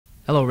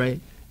Hello, Ray.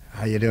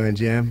 How you doing,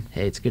 Jim?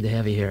 Hey, it's good to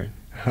have you here.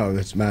 Oh,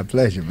 it's my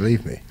pleasure,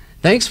 believe me.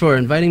 Thanks for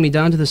inviting me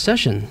down to the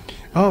session.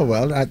 Oh,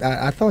 well,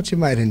 I thought you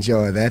might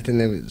enjoy that, and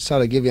it would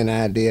sort of give you an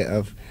idea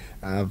of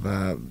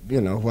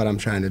what I'm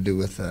trying to do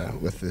with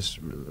this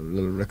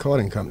little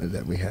recording company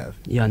that we have.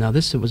 Yeah, now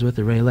this was with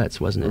the Raylettes,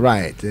 wasn't it?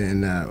 Right,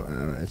 and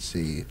it's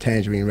the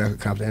Tangerine Record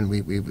Company, and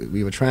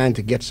we were trying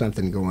to get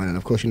something going, and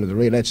of course, the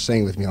Raylettes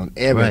sing with me on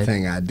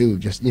everything I do.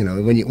 Just,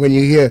 when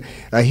you hear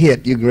a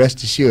hit, you can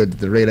rest assured that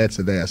the Raylettes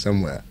are there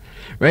somewhere.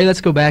 Ray,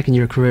 let's go back in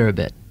your career a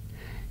bit.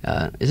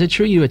 Is it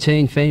true you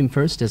attained fame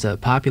first as a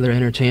popular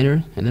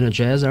entertainer and then a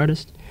jazz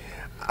artist?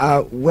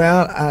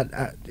 Well,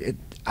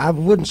 I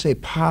wouldn't say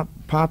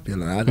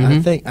popular.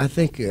 I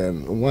think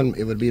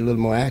it would be a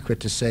little more accurate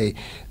to say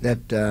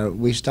that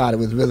we started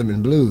with rhythm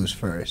and blues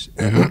first.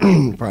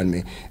 Pardon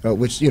me,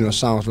 which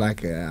songs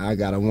like "I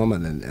Got a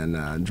Woman"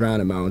 and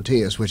 "Drowning My Own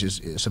Tears," which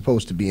is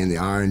supposed to be in the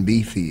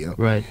R&B field.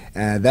 Right.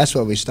 That's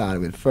what we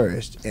started with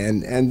first,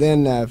 and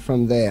then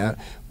from there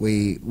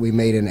we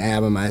made an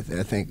album. I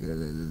think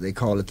they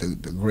call it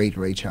the Great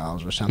Ray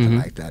Charles or something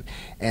like that,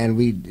 and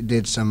we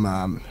did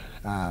some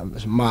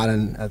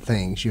modern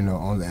things,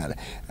 on that,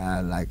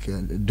 like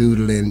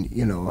doodling,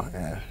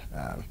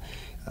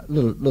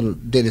 little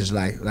ditties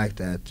like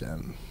that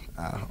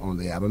on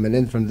the album. And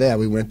then from there,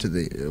 we went to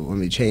when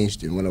we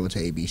changed and went over to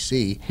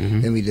ABC,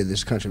 then we did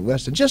this country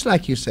western, just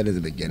like you said in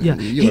the beginning. Yeah,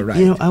 you were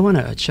right. I want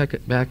to check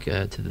it back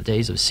to the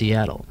days of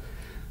Seattle,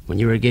 when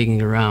you were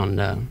gigging around.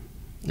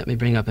 Let me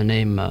bring up a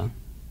name,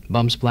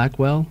 Bumps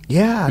Blackwell.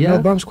 Yeah, I know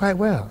Bumps quite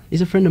well.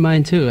 He's a friend of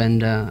mine, too,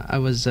 and I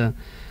was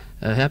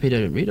happy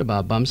to read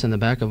about Bumps in the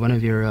back of one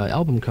of your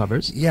album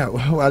covers. Yeah,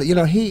 well,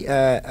 he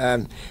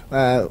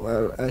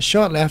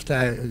shortly after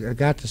I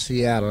got to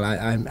Seattle,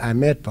 I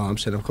met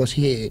Bumps, and of course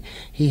he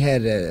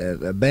had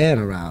a band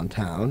around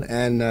town,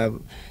 and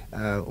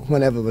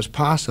whenever it was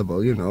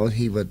possible,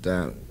 he would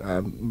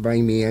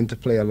bring me in to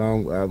play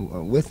along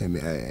with him.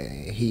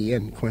 He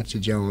and Quincy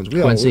Jones.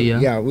 Quincy,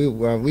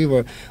 we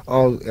were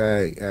all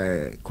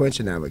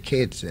Quincy and I were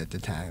kids at the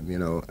time,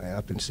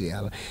 up in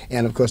Seattle.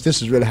 And of course,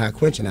 this is really how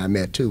Quincy and I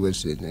met too, was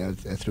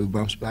through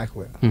Bumps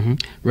Blackwell.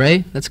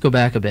 Ray, let's go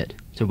back a bit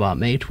to about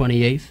May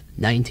 28th,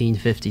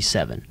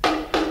 1957.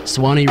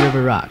 Swanee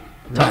River Rock.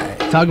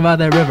 Talk about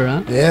that river,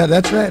 huh? Yeah,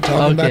 that's right.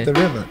 Talking about the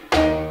river.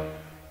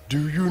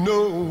 Do you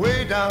know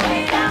way down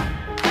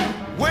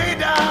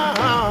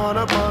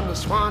upon the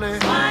Swanee,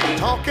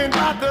 talking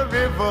about the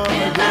river,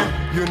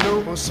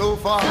 yeah, so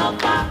far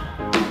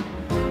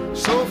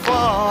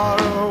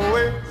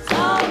away,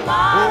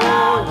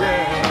 oh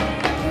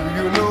yeah, do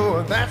you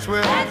know that's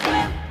where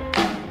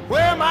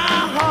my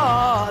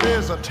heart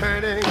is a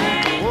turning,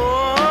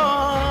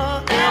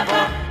 oh,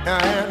 ever,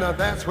 and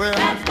that's where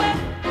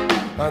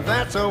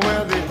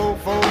the old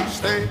folks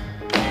stay.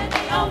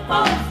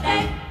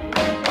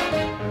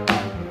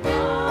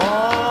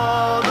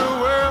 All the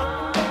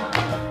world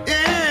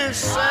is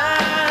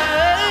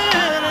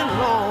sad and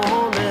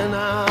lonely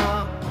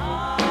now.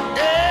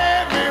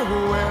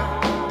 Everywhere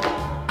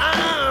I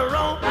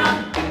roam,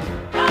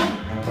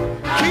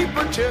 keep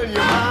on telling you,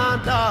 my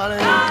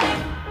darling,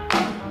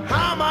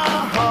 how my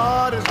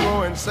heart is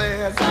going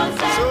sad,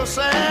 so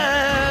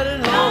sad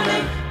and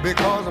lonely,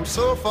 because I'm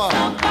so far,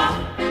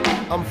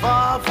 I'm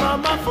far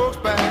from my folks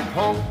back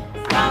home.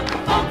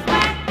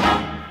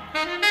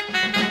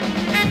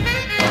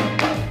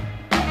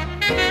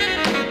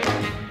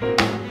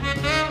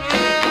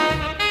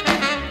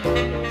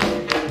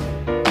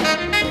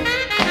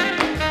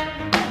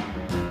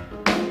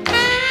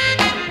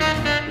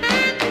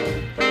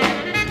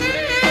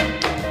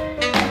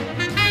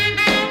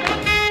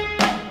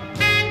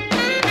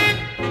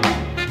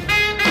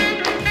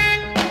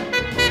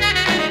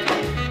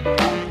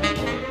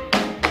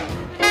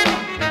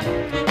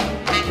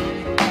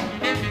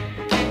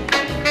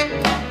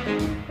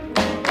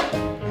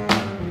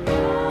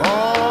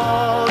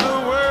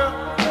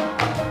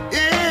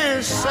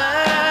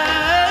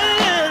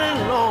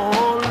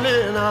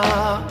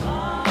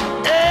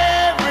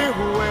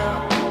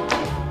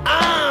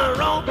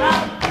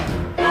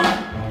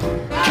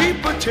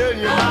 Tell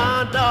you,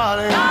 my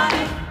darling,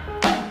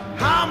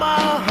 how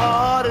my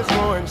heart is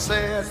going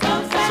sad,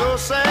 so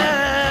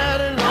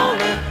sad and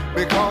lonely,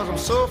 because I'm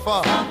so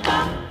far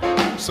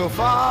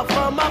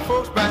from my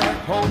folks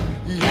back home.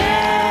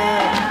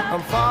 Yeah,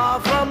 I'm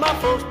far from my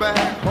folks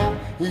back home.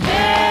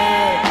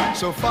 Yeah,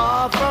 so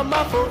far from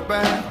my folks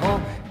back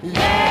home.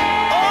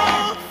 Yeah,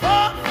 oh,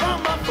 far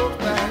from my folks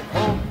back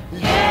home.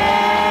 Yeah.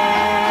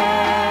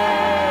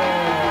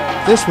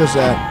 This was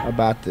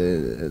about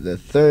the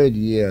third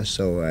year or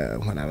so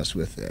when I was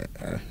with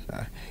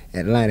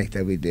Atlantic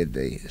that we did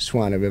the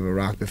Swanee River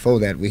Rock. Before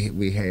that,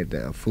 we had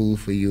 "Fool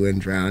for You" and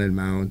 "Drowning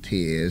My Own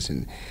Tears,"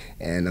 and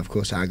of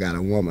course, "I Got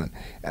a Woman,"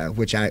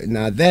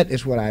 now that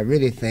is what I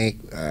really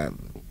think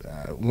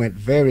went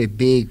very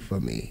big for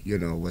me.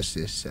 Was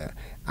this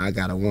 "I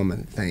Got a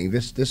Woman" thing?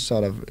 This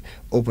sort of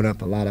opened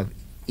up a lot of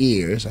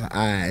ears or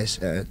eyes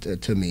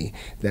to me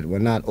that were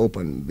not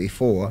open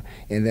before.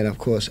 And then, of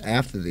course,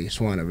 after the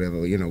Swanee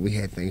River, you know, we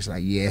had things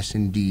like Yes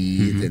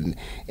Indeed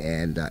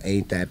and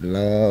Ain't That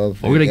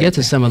Love. Well, we're going to get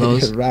to some of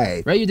those.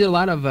 Right. Ray, you did a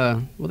lot of,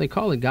 well, they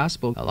call it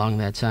gospel along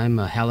that time.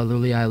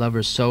 Hallelujah, I Love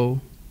Her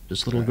So,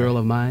 This Little Girl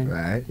of Mine.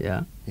 Right.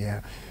 Yeah.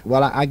 Yeah.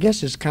 Well, I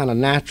guess it's kind of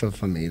natural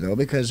for me, though,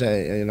 because,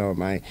 you know,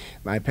 my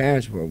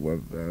parents were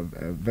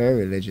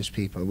very religious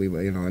people. We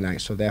were, you know,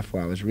 and so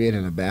therefore I was reared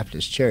in a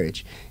Baptist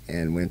church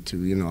and went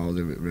to, you know, all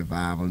the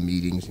revival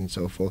meetings and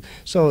so forth.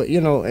 So, you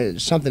know,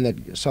 it's something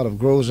that sort of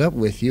grows up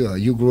with you, or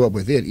you grew up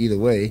with it, either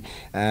way.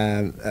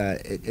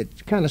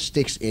 It kind of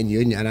sticks in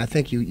you, and I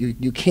think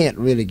you can't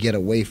really get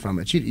away from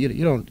it.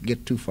 You don't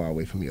get too far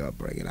away from your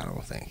upbringing, I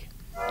don't think.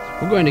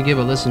 We're going to give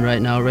a listen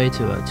right now, Ray,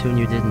 to a tune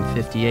you did in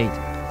 '58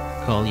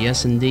 called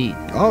Yes Indeed.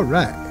 All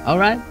right. All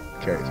right?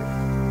 Crazy.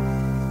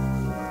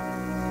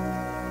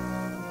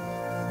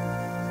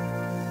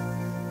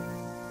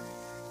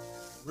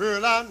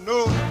 Well, I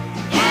know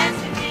Yes,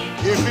 indeed.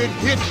 if it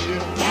hits you,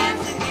 Yes,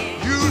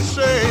 indeed. you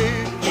say,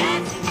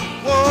 Yes,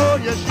 indeed. oh,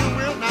 yes, you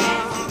will now.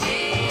 Yes,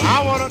 indeed.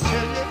 I want to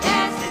tell you,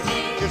 Yes,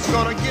 indeed. it's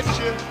going to get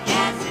you.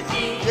 Yes,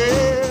 indeed.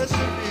 Yes,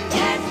 indeed.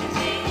 Yes,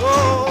 indeed.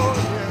 Oh,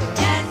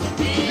 yeah. Yes,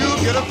 indeed. You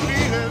get a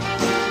feeling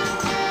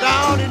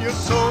down in your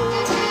soul.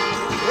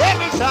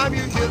 Every time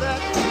you hear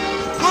that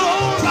good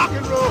old rock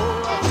and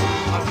roll,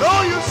 I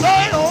know you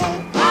say, oh,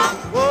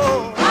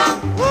 whoa,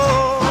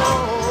 whoa.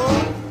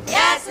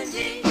 Yes,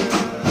 indeed.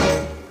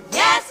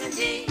 Yes,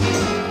 indeed.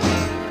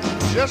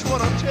 Just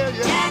want to tell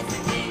you, Yes,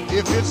 indeed.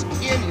 if it's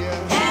in you,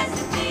 Yes,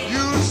 indeed.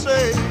 you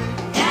say,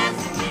 Yes,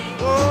 indeed.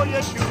 oh,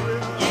 yes, you will.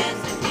 Yes,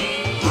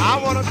 indeed. I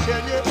want to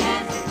tell you,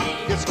 Yes,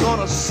 indeed. it's going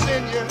to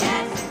send you.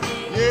 Yes,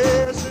 indeed.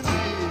 Yes, indeed.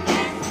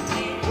 Yes,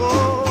 indeed.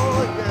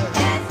 Oh, yeah.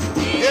 Yes,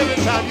 indeed. Every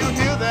time you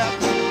hear that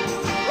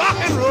rock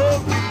and roll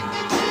beat,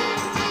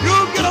 you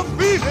get a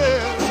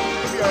feeling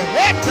from your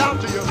head down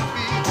to your feet.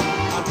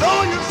 I know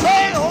you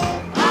say, oh,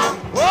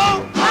 whoa,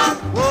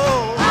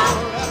 whoa.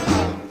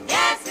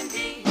 Yes,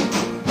 indeed.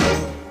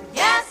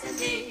 Yes,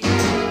 indeed.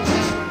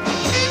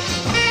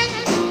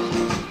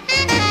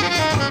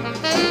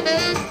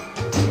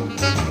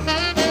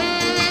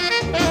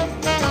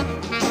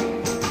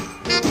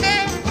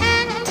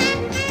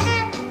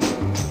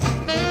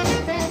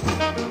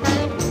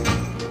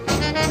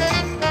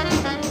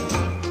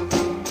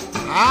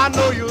 I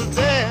know you'll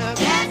dance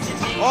Yes,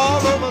 indeed.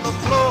 all over the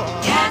floor.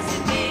 Yes,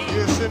 indeed.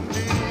 Yes,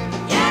 indeed.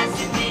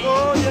 Yes, indeed.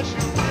 Oh, yes,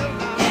 you will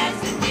now.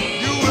 Yes,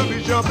 indeed. You will be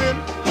jumping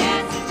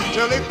Yes, indeed.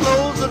 till they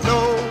close the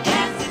door.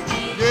 Yes,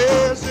 indeed.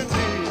 Yes,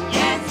 indeed.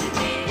 Yes,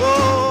 indeed.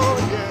 Oh,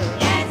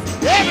 yeah. Yes,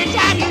 indeed. Every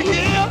time you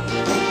hear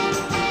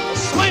a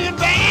swinging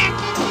band,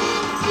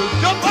 you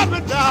jump up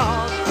and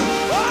down,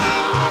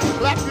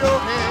 clap your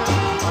hands.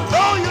 I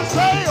know you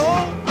say,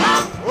 oh,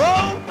 whoa.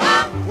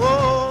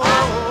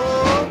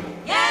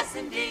 Yes,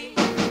 indeed.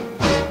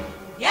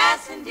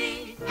 Yes,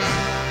 indeed.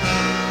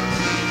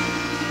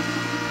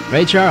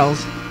 Ray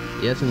Charles.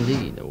 Yes,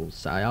 indeed. Old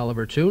Cy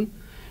Oliver tune.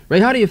 Ray,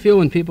 how do you feel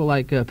when people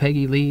like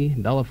Peggy Lee,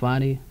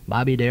 Belafonte,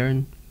 Bobby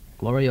Darin,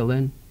 Gloria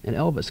Lynn, and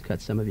Elvis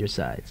cut some of your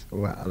sides?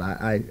 Well,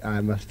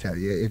 I must tell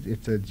you,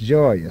 it's a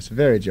joyous,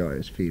 very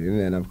joyous feeling,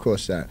 and of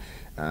course,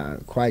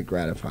 quite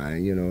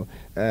gratifying, you know,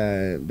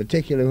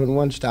 particularly when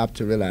one stopped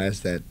to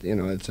realize that, you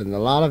know, it's a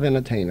lot of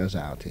entertainers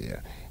out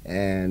here,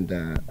 and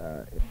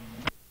the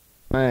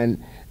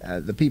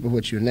people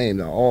which you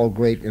named are all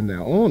great in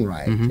their own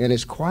right, and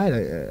it's quite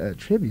a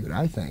tribute,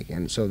 I think,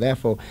 and so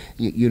therefore,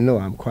 you know,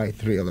 I'm quite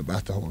thrilled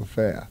about the whole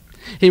affair.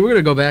 Hey, we're going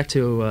to go back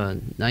to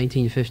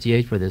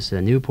 1958 for this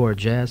Newport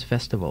Jazz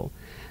Festival.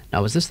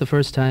 Now, was this the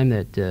first time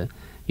that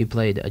you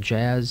played a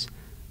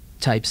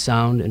jazz-type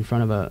sound in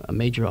front of a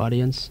major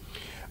audience?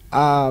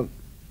 Well,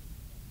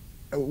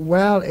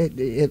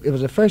 it was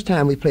the first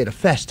time we played a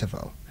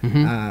festival.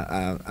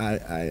 I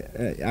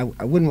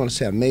wouldn't want to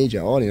say a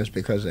major audience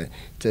because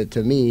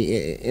to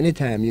me,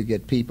 anytime you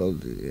get people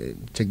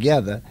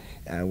together,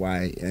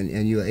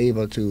 and you're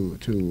able to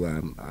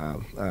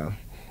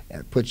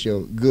put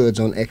your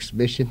goods on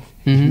exhibition,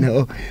 you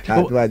know,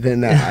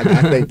 then I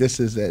think this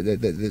is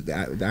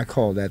I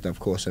call that, of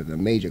course, a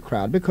major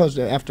crowd because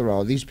after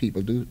all, these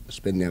people do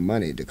spend their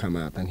money to come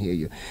out and hear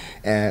you.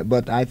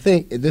 But I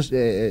think this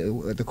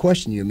the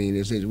question you mean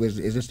is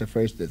this the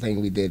first thing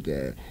we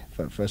did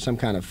for some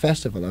kind of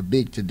festival, a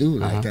big to do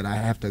like that? I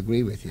have to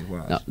agree with you. It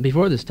was. Now,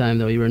 before this time,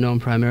 though, you were known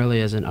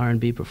primarily as an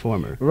R&B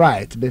performer.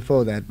 Right,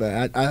 before that.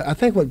 But I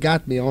think what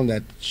got me on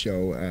that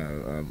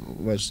show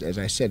was, as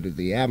I said,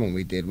 the album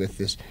we did with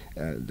this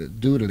the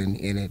doodling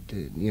in it,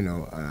 you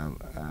know.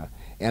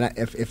 And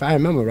if I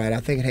remember right, I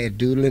think it had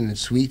doodling and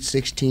Sweet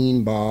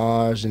 16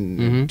 bars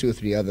and 2 or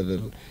 3 other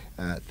little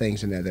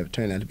things in there that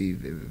turned out to be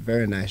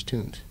very nice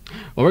tunes.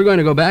 Well, we're going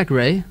to go back,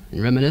 Ray,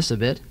 and reminisce a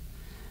bit.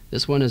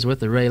 This one is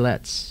with the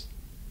Raylettes.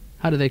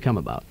 How did they come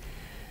about?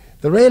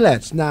 The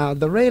Raylettes. Now,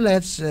 the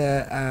Raylettes,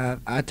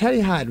 I'll tell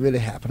you how it really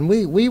happened.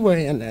 We were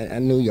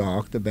in New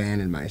York, the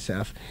band and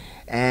myself,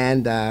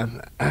 and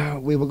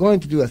we were going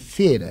to do a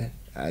theater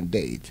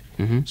date.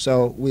 Mm-hmm.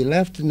 So we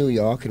left New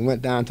York and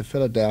went down to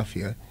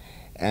Philadelphia.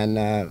 And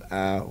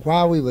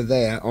while we were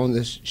there on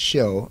this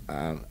show,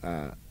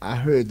 I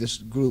heard this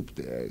group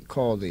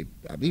called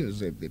I believe it was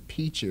the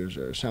Peachers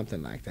or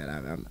something like that.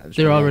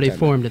 They were already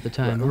formed at the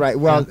time. Huh? Right.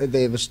 Well, Yeah.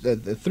 they was the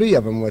three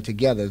of them were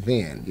together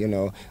then,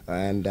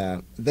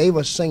 and they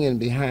were singing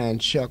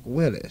behind Chuck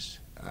Willis.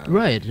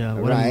 Right.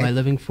 What right. am I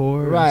living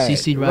for? Right.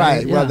 C.C. Ryder.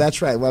 Right. Yeah. Well,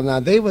 that's right. Well, now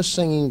they were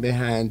singing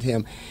behind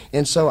him,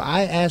 and so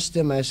I asked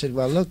them. I said,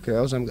 "Well, look,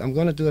 girls, I'm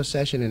going to do a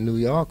session in New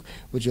York.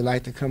 Would you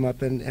like to come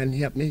up and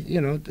help me,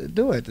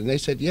 do it?" And they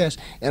said yes.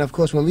 And of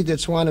course, when we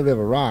did Swan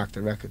River Rock,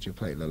 the record you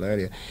played a little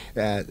earlier,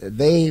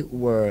 they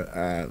were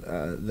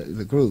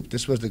the group.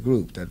 This was the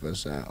group that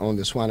was on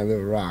the Swan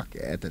River Rock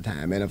at the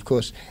time. And of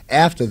course,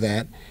 after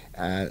that.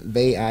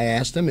 I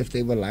asked them if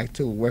they would like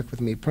to work with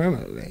me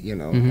permanently,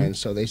 Mm-hmm. and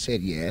so they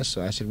said yes.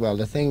 So I said, well,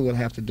 the thing we'll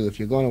have to do, if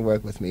you're going to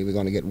work with me, we're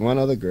going to get one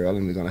other girl,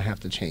 and we're going to have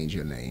to change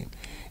your name.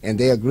 And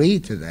they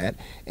agreed to that,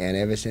 and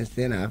ever since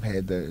then, I've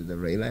had the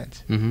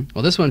Raylettes. Mm-hmm.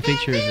 Well, this one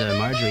features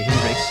Marjorie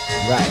Hendricks,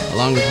 Right.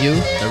 along with you,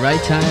 The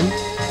Right Time.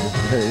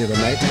 The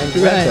nighttime, the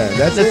Right. right time.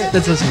 That's it.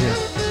 Let's listen to it.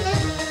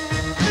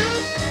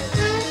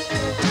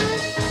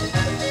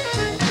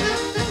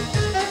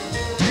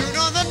 You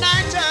know the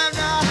nighttime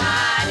now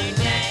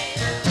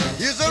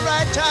is the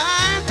right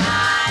time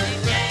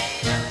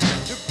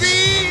to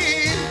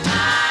be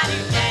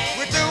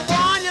with the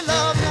one you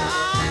love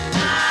now.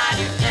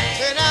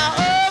 Say now,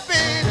 oh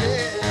baby,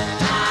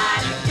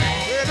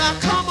 say now,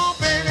 come on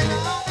baby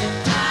now.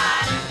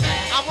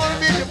 I wanna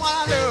be the one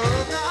I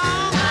love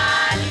now.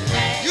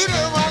 You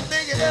the one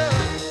thinking of.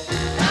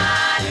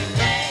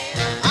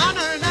 I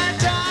know the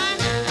nighttime.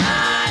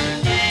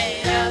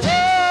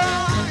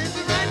 Oh, it's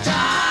the right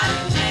time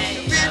to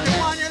be the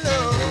one you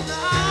love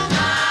now.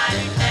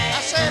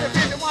 I said to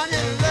be the one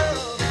you love.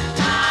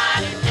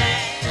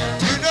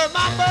 You know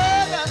my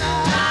mother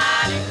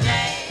now,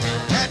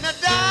 and the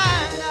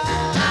dime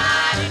now,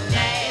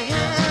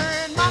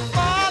 and my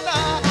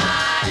father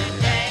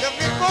left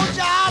me both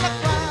y'all a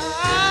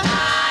cry.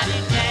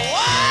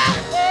 Oh,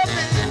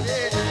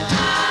 baby,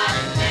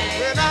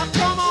 well now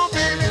come on,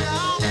 baby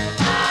now.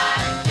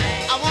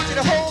 I want you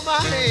to hold my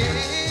hand,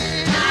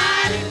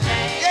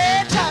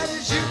 yeah, tight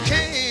as you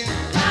can.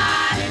 I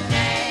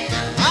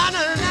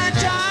know the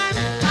nighttime.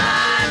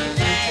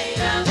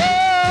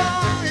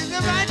 Oh, it's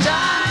the right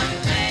time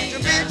to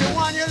be the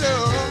one you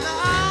love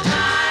now.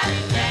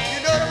 You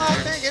know what I'm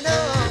thinking of.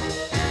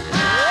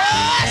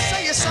 Oh,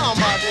 sing a song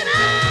about it.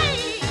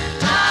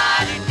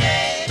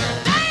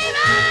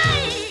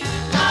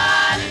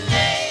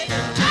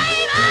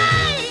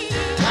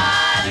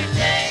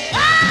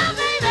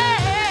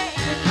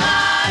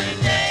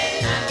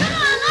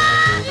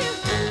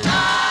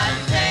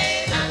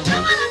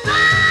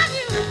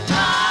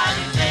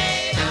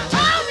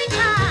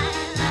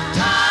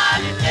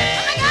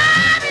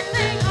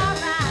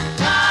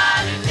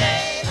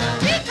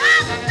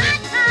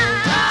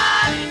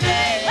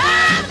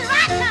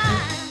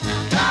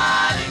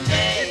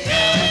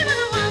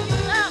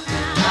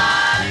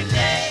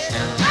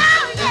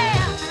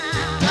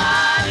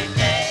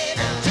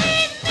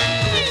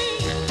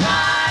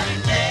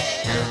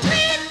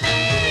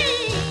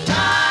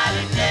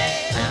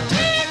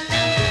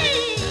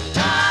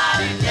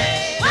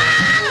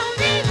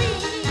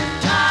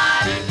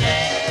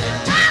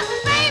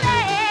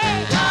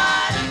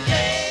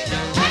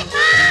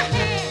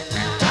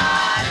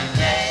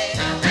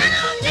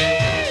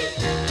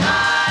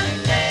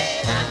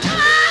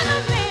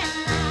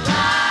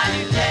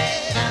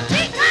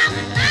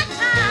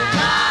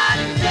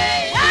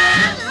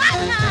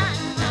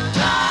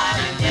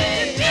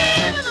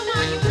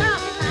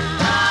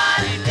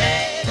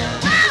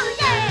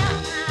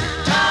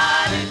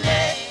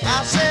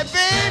 I said,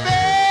 baby,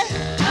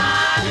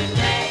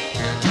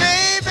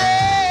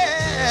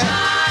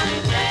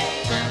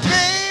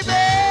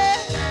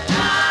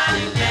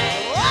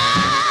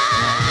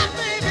 oh,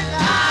 baby,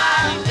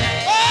 now,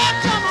 oh,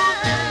 come on,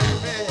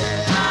 baby,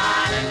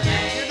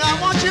 you know I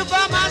want you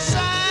by my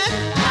side,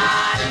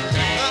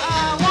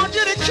 I want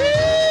you to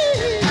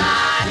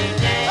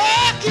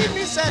keep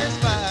me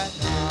satisfied.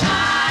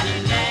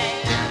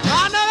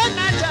 I know that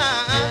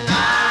nighttime,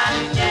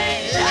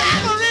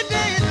 every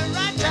day is the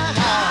right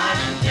time.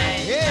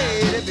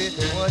 Hey, to be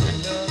the one you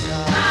love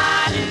now.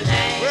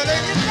 Well,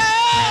 if you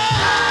love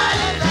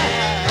right,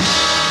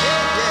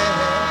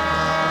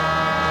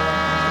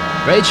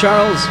 yeah. Ray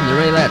Charles and the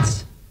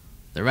Raylettes,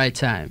 The Right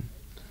Time.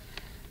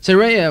 So,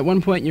 Ray, at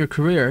one point in your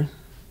career,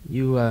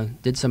 you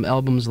did some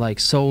albums like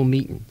Soul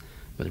Meetin'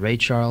 with Ray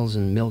Charles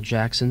and Milt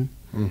Jackson,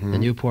 the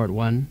Newport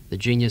One, The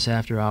Genius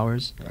After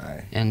Hours,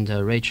 Right. and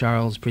Ray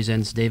Charles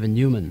presents David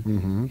Newman.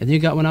 Mm-hmm. And you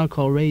got one out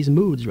called Ray's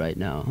Moods right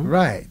now, huh?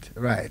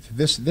 Right.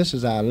 This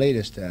is our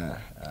latest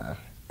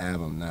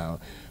album now,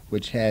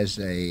 which has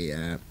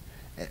I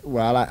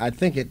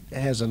think it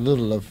has a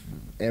little of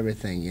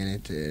everything in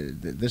it.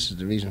 This is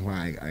the reason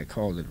why I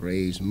called it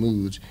Ray's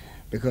Moods,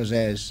 because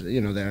there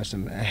are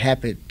some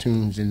happy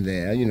tunes in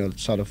there,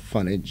 sort of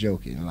funny,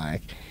 joking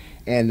like.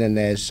 and then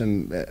there's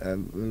some a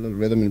little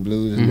rhythm and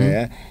blues in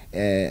there,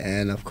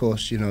 and of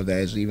course, you know,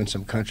 there's even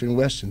some country and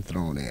western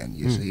thrown in.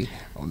 You see,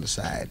 on the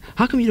side.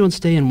 How come you don't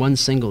stay in one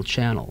single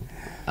channel?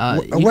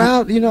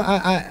 Well, you know,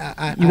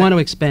 I you want to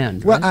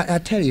expand. Well, right? I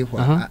tell you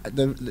what,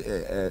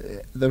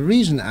 the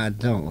reason I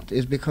don't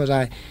is because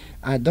I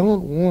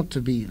don't want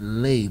to be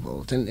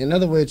labeled. In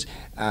other words,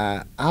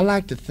 I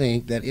like to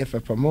think that if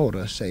a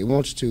promoter, say,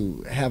 wants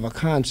to have a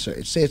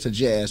concert, say it's a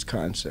jazz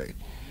concert,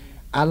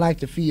 I like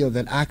to feel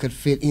that I could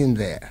fit in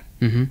there.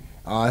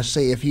 Or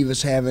say if he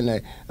was having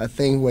a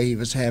thing where he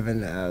was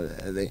having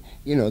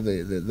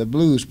the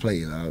blues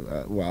played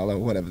or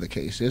whatever the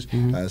case is.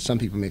 Some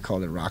people may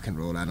call it rock and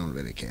roll. I don't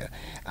really care.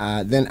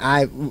 Then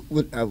I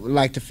would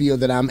like to feel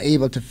that I'm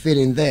able to fit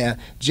in there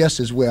just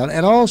as well.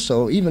 And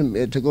also,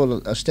 even to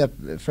go a step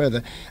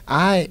further,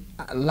 I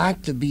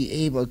like to be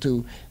able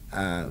to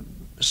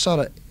sort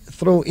of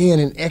throw in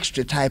an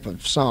extra type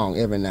of song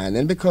every now and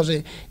then because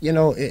I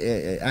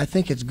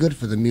think it's good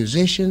for the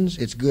musicians,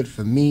 it's good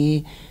for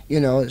me,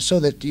 so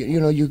that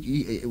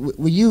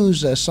we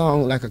use a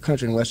song like a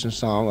country and western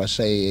song, or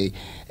say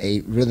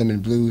a rhythm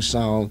and blues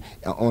song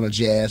on a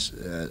jazz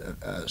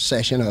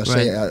session, or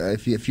say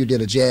if you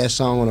did a jazz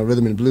song on a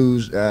rhythm and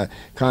blues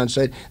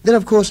concert, then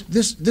of course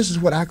this is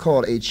what I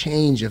call a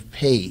change of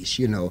pace.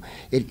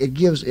 It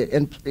gives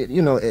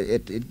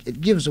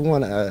it gives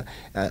one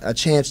a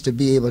chance to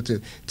be able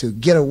to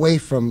get away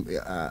from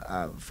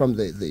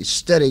the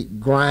steady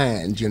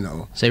grind.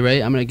 Say,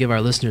 Ray, I'm going to give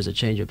our listeners a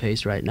change of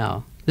pace right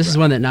now. This is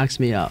one that knocks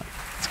me out.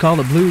 It's called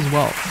a blues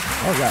waltz.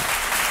 All right.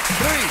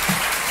 3,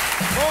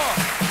 4.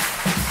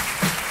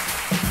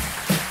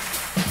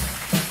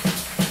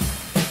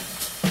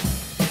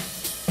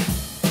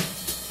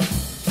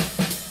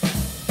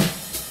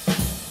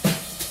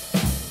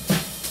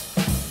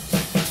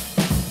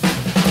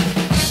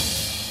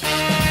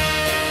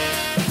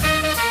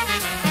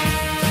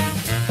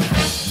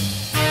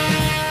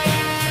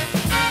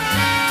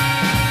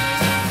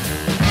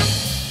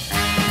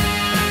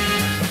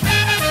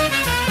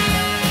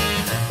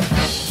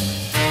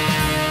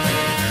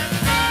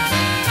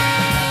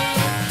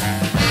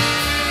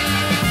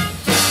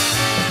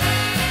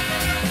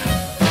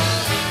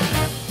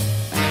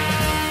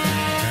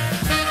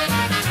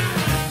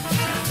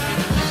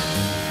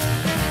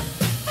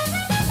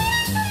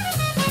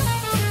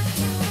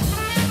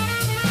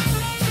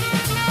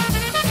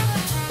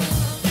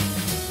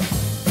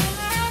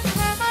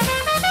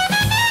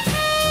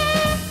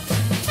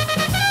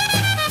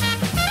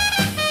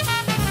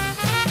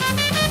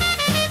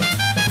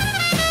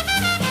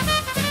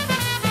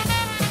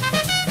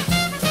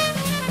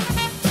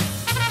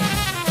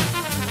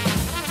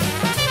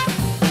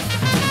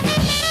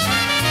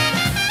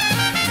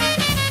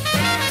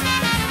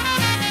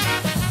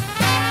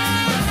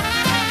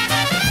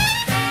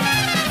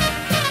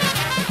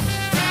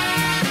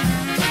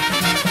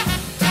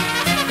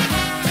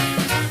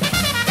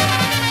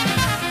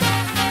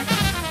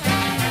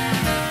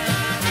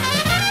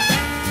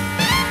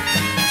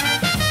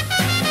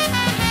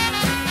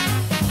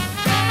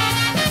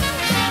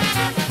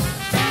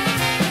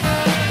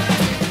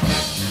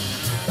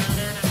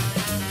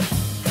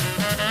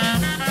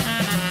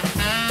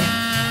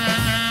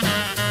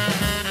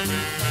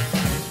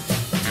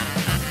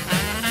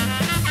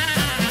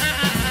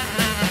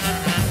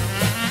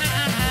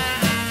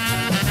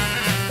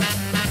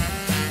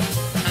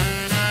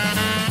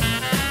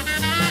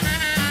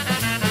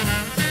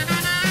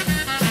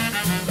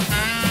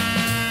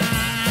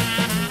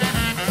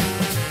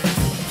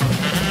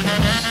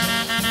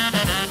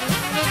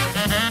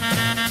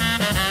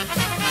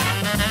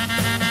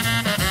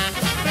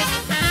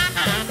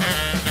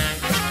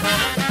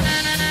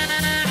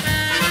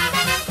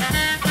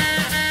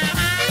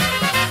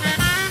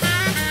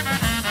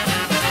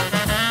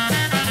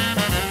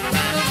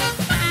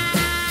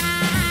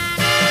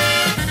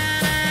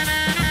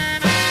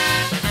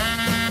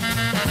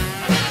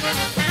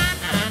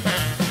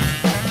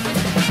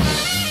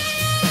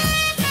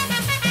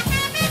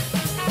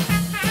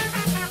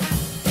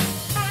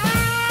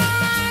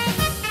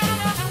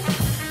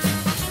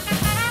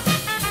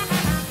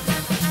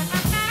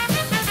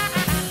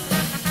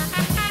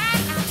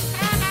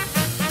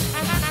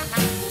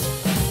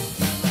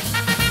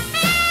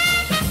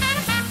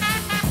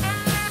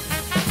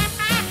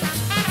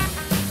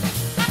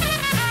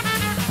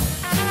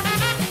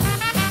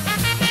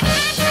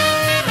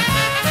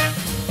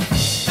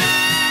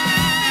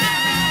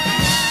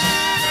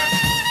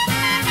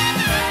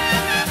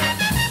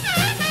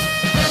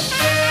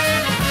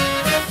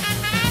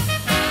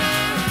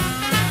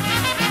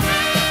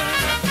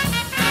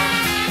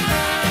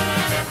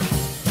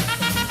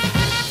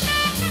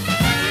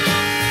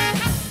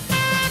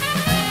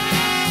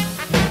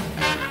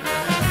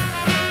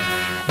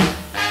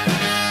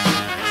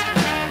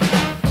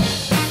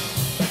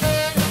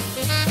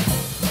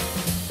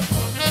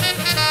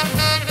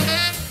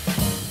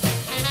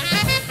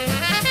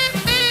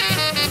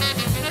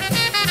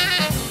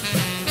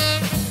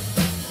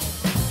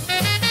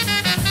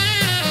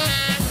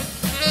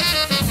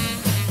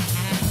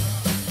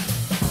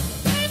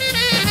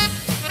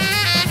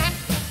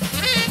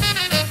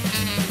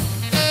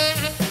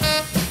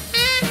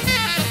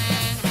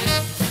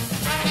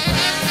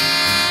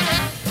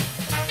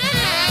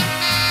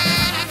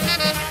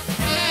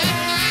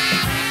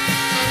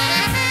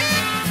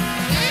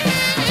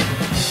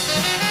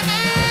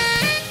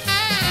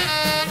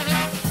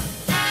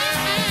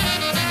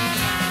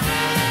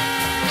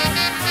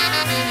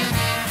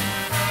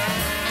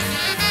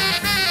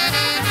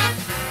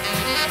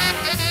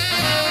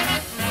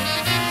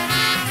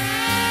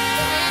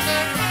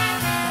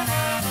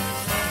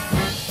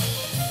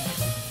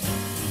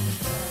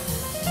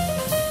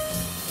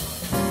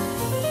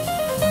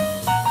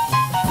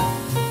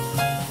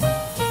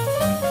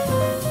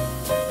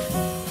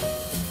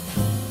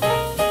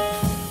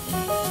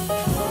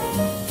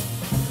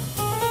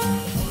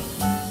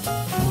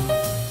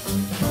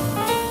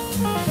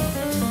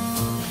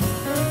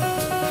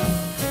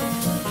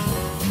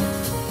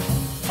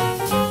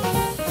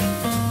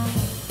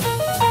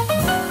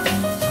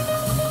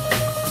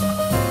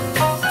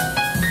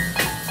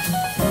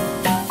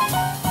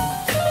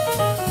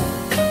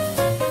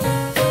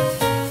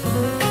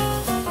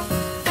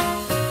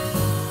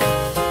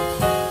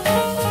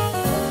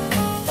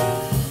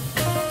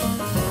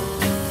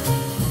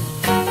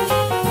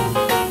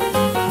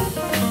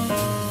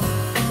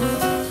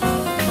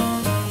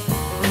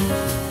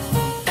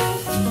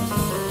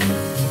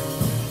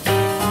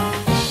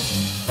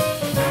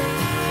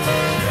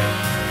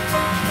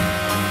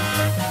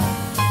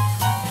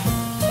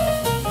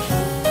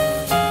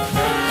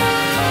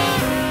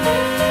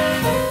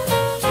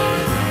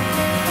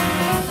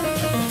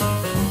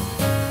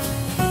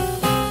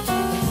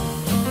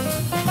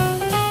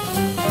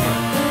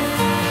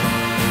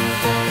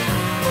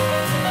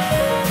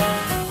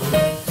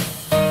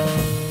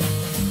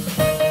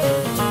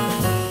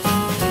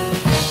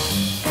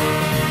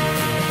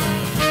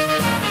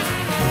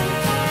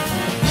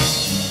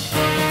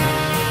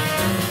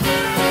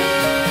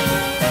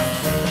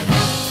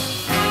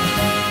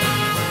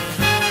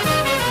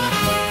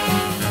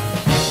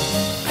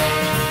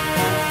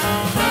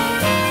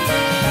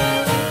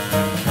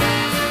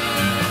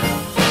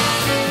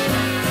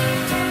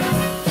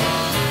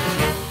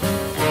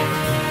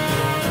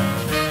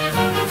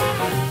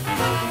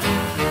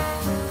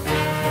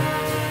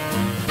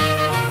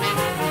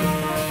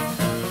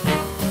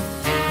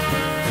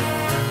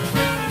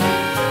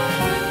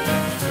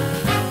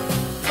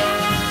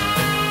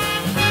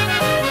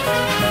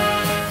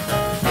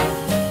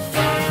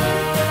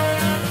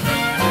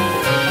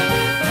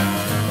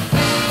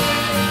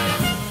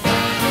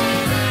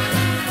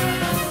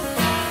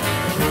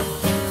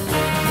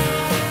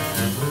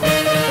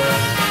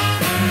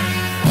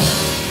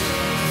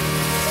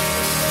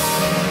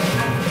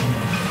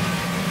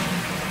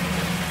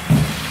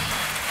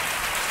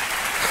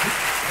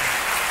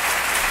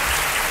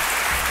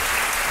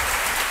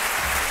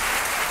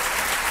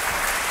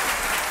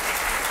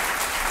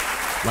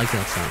 like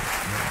that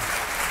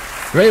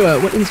sound. Ray,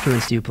 what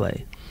instruments do you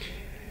play?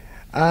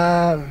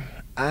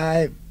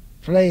 I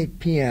play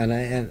piano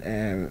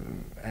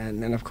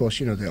and then of course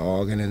the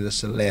organ and the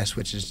celeste,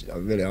 which is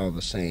really all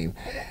the same,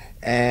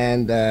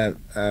 and a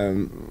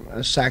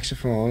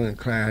saxophone and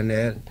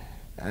clarinet,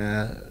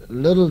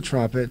 little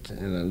trumpet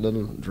and a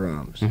little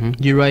drums.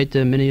 Do you write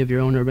many of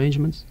your own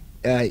arrangements?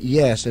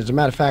 Yes, as a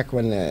matter of fact,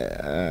 when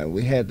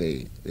we had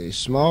the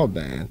small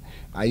band,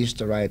 I used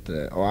to write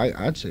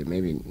I'd say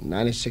maybe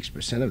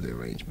 96% of the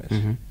arrangements.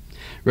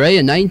 Ray,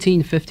 in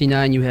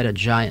 1959 you had a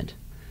giant.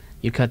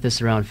 You cut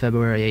this around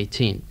February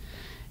 18th.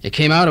 It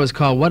came out, it was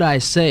called What I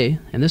Say,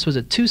 and this was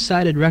a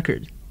two-sided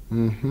record.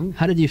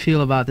 How did you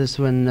feel about this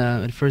when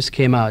it first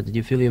came out? Did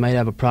you feel you might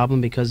have a problem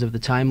because of the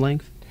time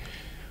length?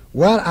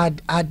 Well,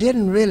 I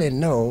didn't really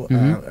know.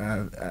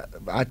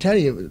 I tell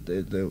you,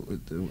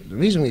 the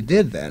reason we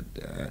did that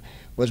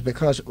was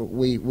because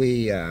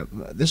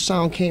this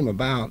song came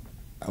about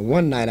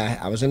one night.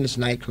 I was in this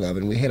nightclub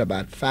and we had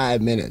about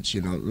 5 minutes,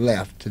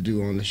 left to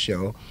do on the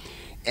show,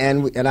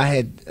 and I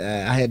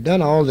had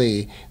done all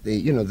the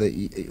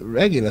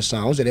regular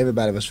songs that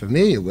everybody was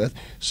familiar with.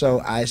 So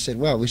I said,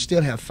 well, we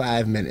still have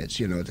 5 minutes,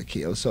 to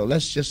kill. So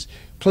let's just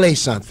play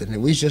something,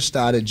 and we just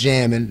started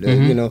jamming,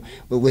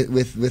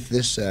 with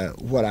this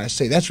What I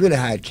Say. That's really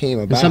how it came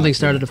about. And something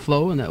started to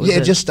flow, and that was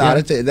it just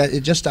started.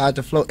 It just started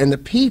to flow, and the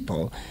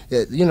people,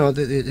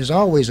 there's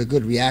always a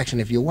good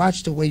reaction if you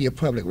watch the way your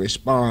public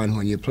respond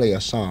when you play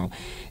a song.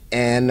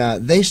 And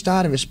they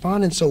started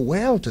responding so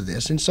well to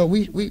this, and so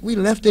we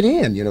left it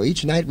in.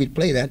 Each night we'd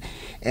play that,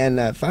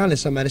 and finally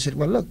somebody said,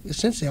 well, look,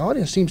 since the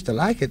audience seems to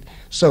like it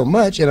so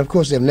much, and of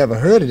course they've never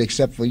heard it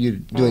except for you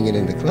doing it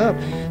in the club,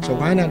 so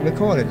why not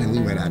record it? And we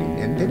went out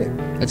and did it.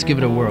 Let's give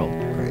it a whirl.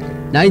 Great.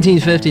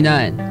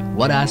 1959,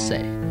 What I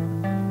Say.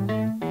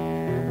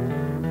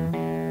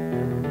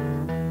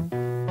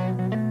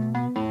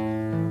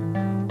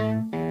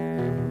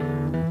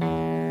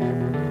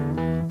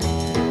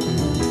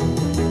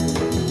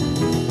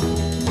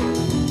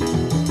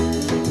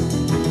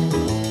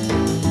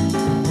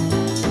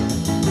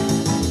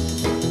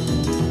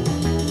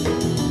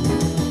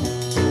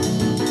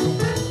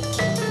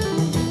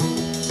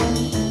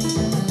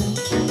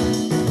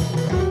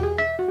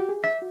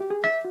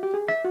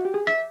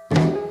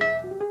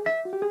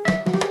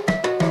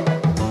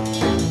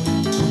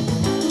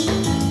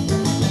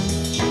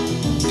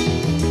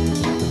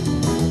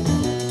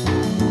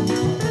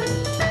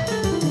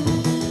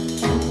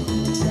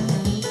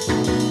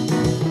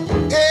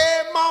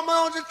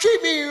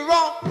 Treat me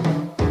wrong,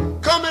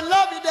 come and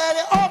love you, daddy,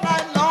 all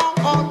night long,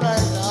 all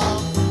right now.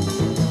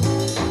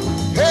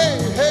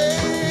 Hey,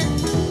 hey,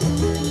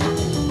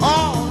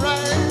 all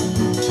right.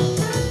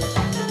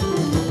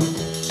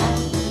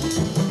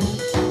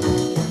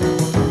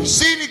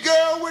 See the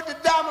girl with the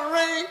diamond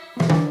ring,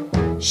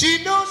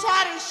 she knows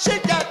how to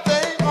shake that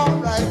thing, all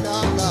right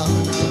now, now,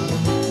 now.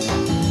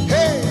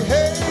 Hey,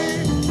 hey,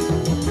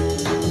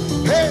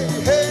 hey,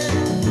 hey.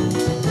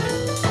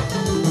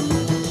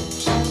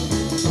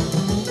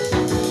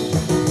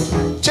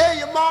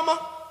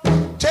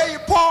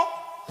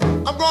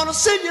 I'm gonna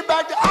send you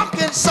back to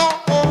Arkansas.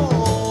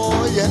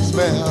 Oh, yes,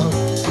 ma'am.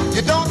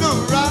 You don't do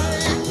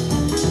right.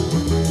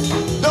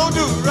 Don't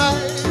do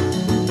right.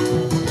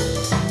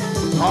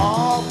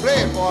 Oh,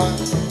 play it, boy.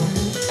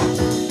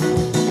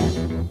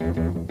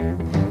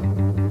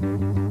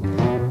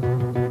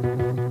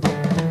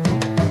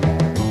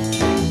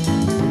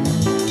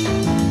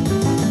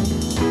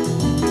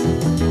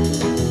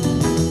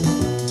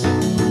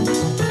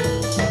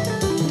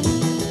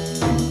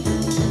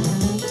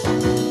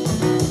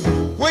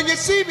 When you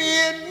see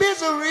me in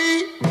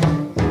misery,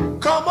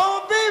 come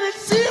on, baby,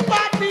 see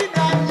about me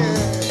now,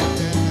 yeah.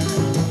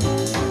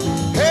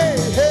 Hey,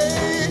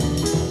 hey,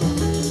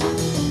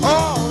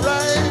 all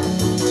right.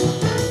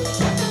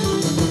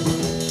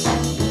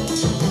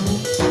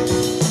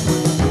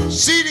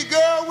 See the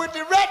girl with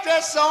the red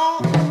dress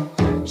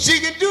on, she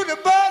can do the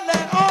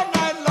birdland all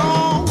night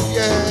long,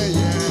 yeah,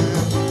 yeah.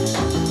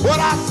 What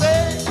I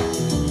say,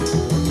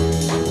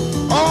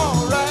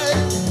 all right.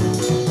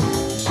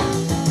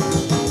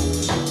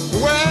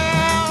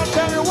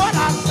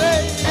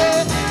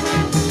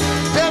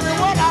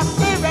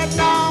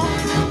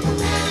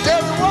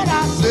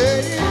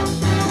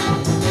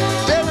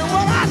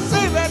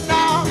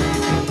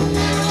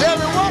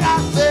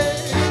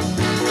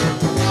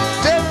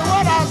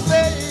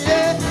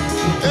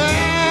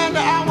 And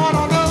I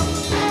wanna know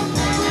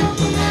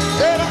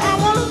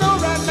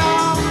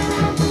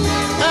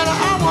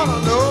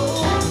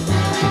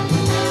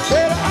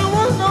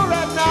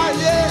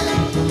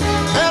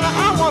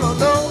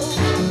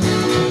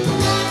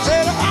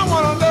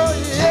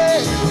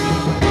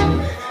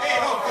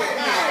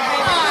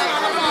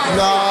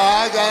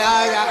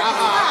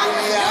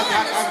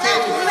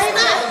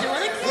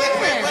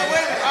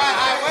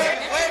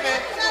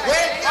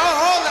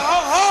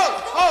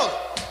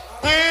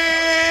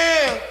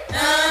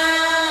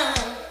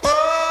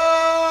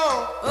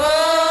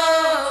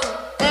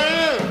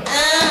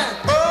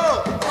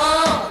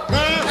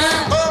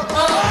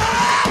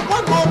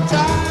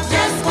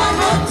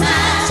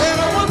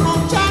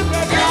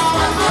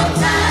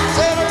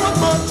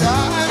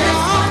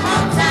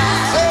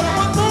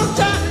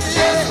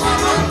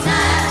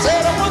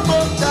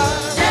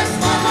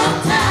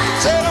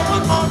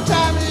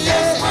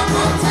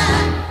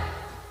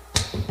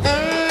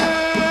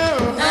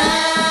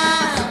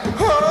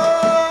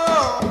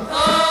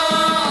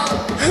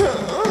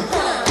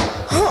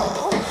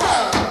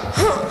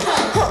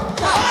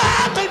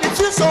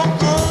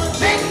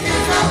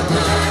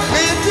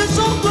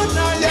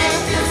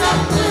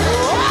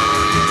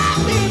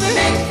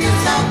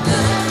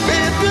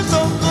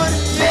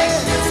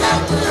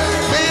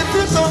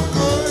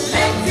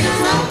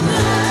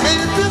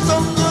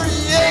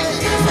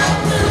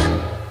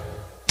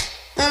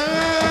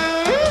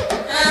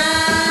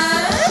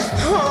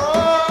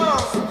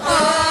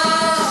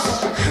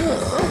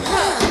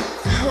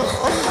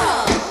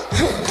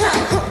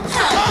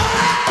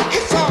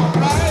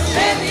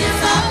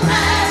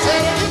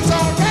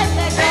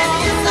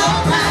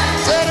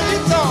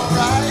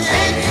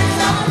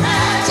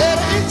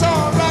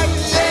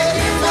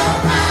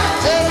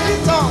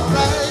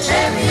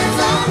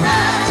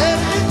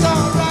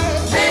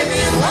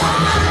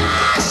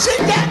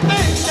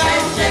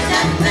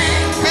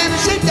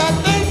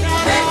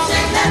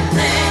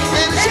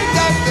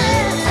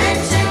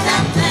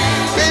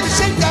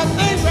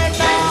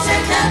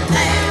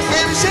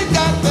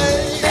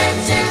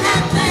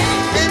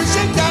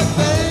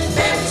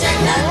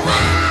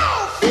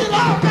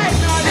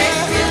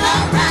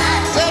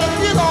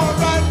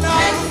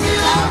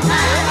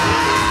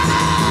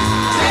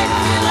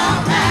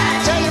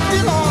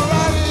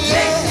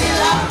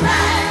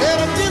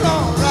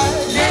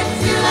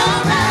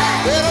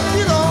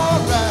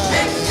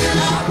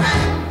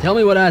Tell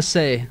me what I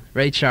say,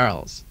 Ray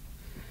Charles.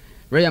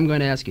 Ray, I'm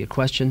going to ask you a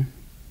question.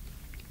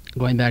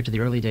 Going back to the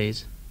early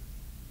days,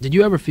 did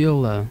you ever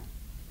feel the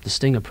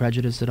sting of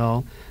prejudice at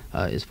all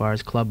as far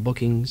as club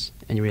bookings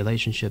and your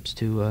relationships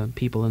to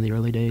people in the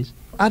early days?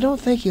 I don't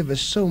think it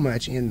was so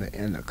much in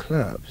the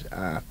clubs.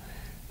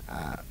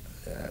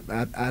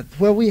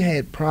 Where we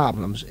had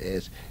problems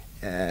is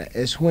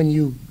when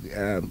you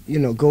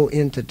go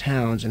into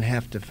towns and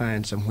have to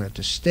find somewhere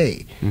to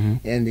stay.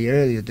 Mm-hmm. In the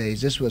earlier days,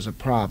 this was a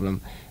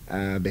problem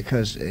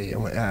because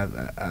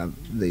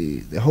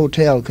the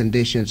hotel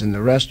conditions and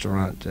the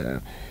restaurant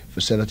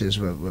facilities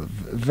were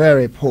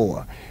very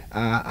poor.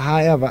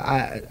 However,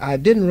 I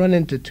didn't run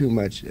into too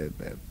much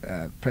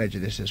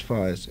prejudice as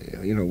far as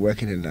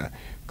working in the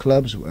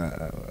clubs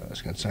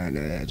was concerned.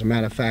 As a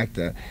matter of fact,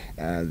 a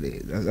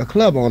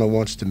club owner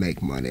wants to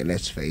make money,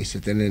 let's face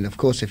it. And then, of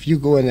course, if you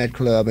go in that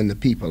club and the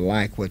people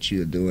like what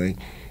you're doing,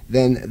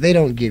 then they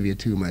don't give you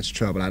too much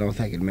trouble. I don't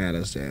think it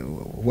matters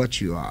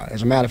what you are.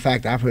 As a matter of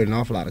fact, I've heard an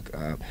awful lot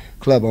of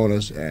club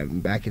owners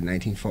back in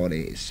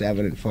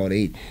 1947 and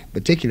 48,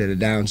 particularly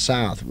down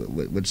south,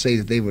 would say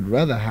that they would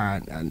rather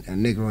hire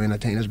Negro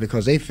entertainers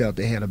because they felt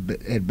they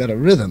had better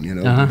rhythm,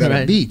 better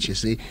right. beat, you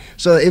see.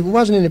 So it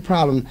wasn't any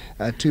problem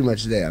too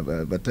much there.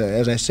 But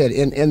as I said,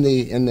 in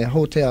the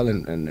hotel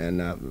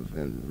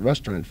and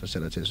restaurant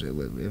facilities, it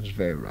was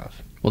very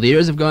rough. Well, the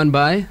years have gone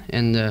by,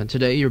 and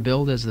today you're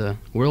billed as the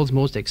world's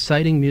most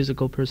exciting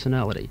musical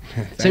personality.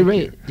 Say,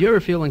 Ray, do you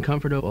ever feel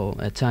uncomfortable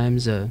at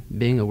times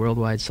being a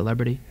worldwide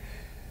celebrity?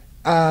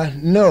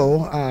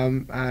 No,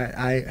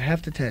 I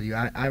have to tell you,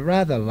 I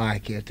rather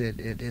like it.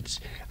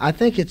 I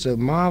think it's a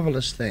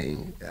marvelous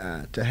thing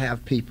to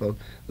have people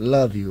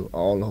love you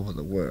all over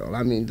the world.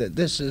 I mean,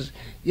 this is,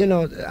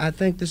 I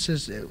think this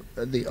is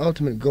the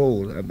ultimate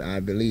goal, I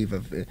believe,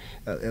 of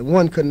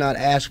one could not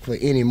ask for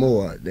any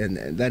more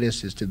than that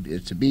is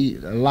to be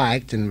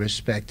liked and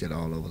respected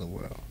all over the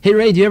world. Hey,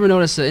 Ray, do you ever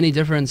notice any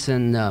difference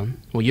in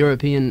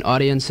European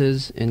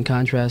audiences in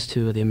contrast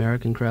to the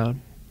American crowd?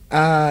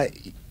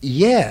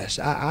 Yes,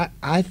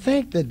 I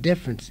think the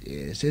difference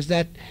is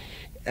that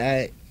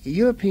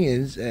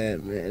Europeans,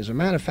 as a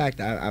matter of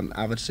fact,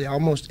 I would say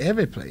almost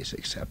every place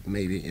except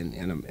maybe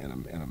in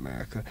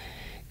America,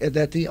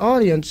 that the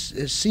audience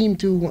seem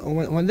to,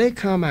 when they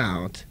come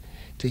out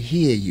to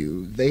hear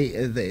you, they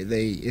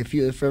if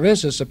you, for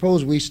instance,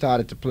 suppose we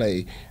started to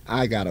play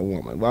 "I Got a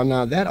Woman." Well,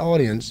 now that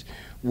audience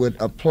would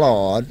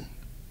applaud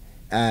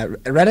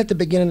right at the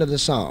beginning of the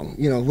song,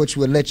 which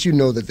would let you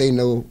know that they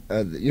know,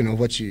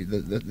 what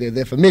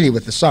they're familiar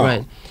with the song.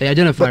 Right. They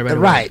identify right away.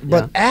 Right. Yeah.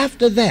 But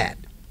after that,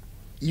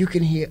 you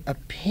can hear a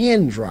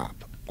pin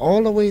drop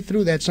all the way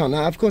through that song.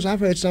 Now, of course,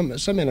 I've heard some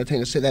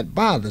entertainers say that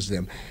bothers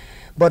them.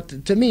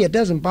 But to me, it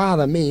doesn't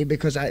bother me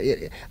because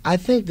I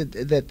think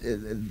that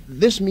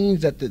this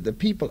means that the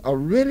people are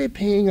really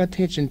paying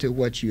attention to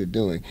what you're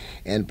doing.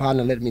 And,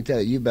 partner, let me tell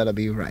you, you better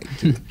be right,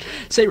 too.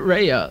 Say,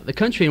 Ray, the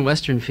country and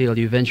western field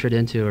you ventured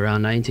into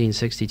around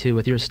 1962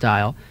 with your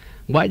style,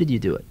 why did you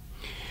do it?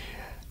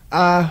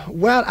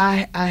 Well,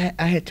 I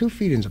had two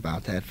feelings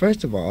about that.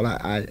 First of all,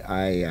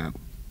 I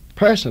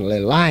personally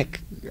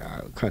like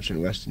country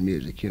and western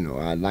music.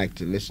 I like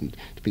to listen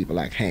to people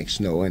like Hank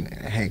Snow and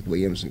Hank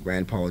Williams and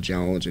Grandpa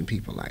Jones and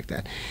people like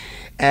that.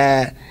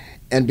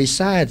 And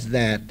besides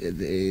that,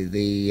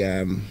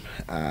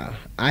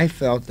 I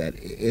felt that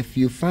if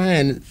you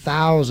find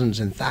thousands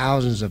and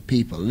thousands of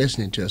people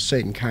listening to a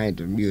certain kind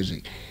of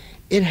music,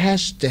 it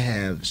has to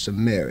have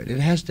some merit.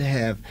 It has to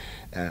have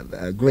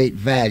a great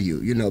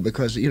value,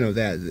 because, there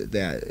are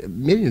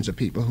millions of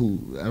people who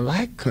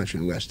like country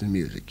and western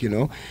music,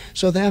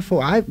 So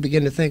therefore, I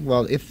begin to think,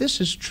 well, if this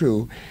is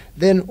true,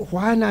 then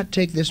why not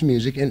take this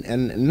music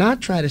and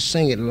not try to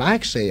sing it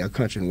like, say, a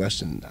country and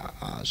western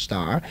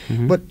star,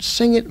 Mm-hmm. but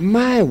sing it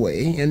my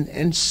way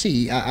and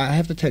see. I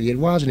have to tell you, it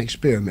was an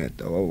experiment,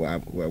 though.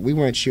 We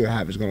weren't sure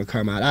how it was going to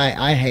come out.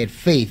 I had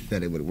faith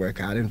that it would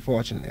work out, and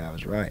fortunately, I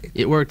was right.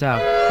 It worked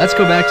out. Let's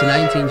go back to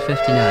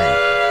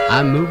 1959.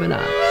 I'm moving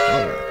on. All right.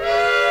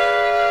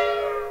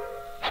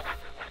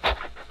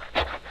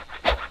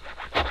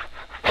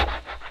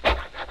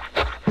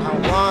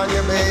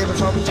 Baby,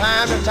 from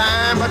time to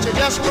time, but you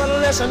just wouldn't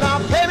listen. Now,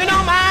 pay me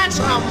no mind,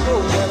 so I'm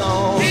moving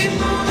on. Keep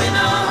moving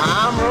on.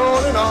 I'm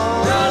rolling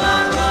on. Roll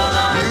on, roll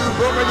on. You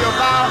broken your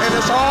vow, and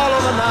it's all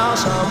over now,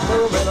 so I'm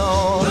moving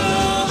on.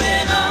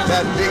 Moving on.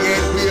 That big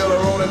 8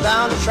 wheeler rolling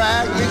down the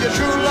track. Need your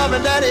true love,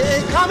 and daddy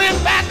ain't coming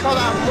back, cause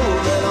I'm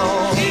moving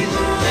on. Keep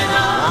moving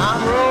on.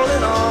 I'm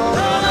rolling on.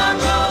 Roll on,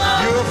 roll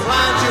on. You're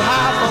flying too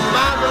high from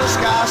my blue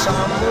sky, so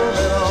I'm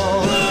moving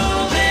on.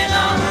 Moving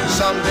on.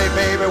 Someday,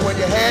 baby, when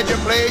you had your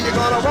play, you're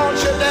gonna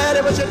want your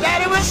daddy, but your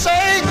daddy will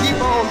say, keep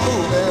on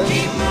moving.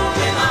 Keep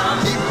moving on.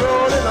 Keep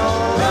rolling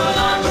on. Roll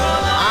on,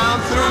 roll on. I'm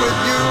through with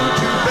you,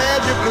 too bad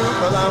you're blue,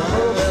 cause I'm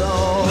moving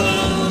on.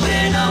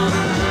 Moving on.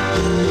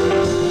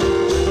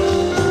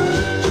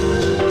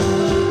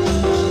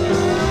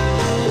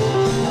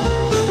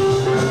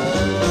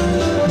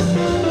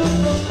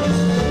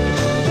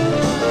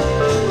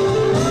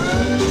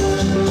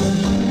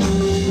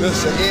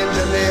 Mr.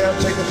 Engineer,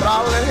 Take the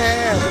throttle in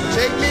hand,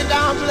 take me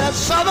down to that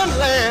southern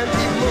land.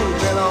 Keep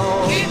moving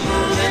on, keep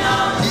moving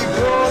on, keep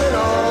rolling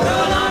on.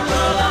 Roll on,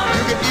 roll on.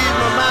 You can ease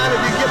my mind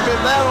if you get me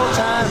there on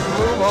time.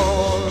 Move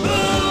on,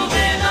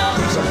 moving on.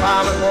 So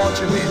Mama, won't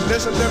you please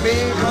listen to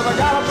me? Cause I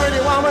got a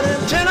pretty woman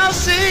in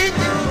Tennessee. Keep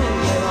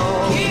moving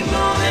on, keep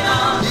moving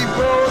on, keep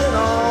rolling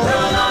on.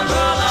 Roll on,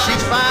 roll on.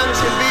 She's fine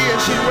as can be and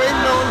she's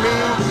waiting on me.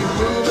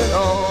 Keep moving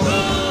on.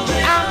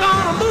 I'm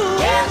gonna move.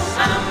 Yes,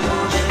 I'm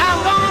moving.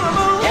 I'm gonna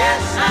move.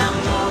 Yes, I'm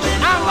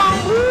moving. I'm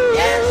gonna move.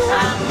 Yes,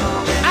 I'm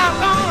moving. I'm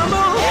gonna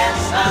move. Yes,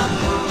 I'm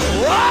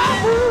moving.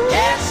 Whoa, move.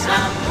 Yes,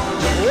 I'm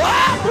moving.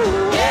 Whoa,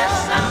 move. Yes,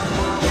 I'm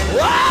moving.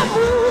 Whoa,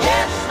 move.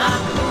 Yes, I'm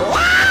moving.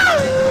 Whoa,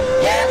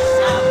 yes,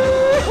 I'm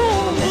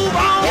moving. Move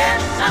on.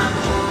 Yes, I'm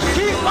moving.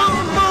 Keep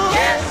on moving.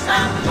 Yes,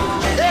 I'm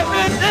moving.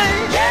 Every day.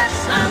 Yes,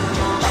 I'm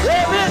moving.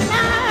 Every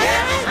night.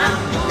 Yes, I'm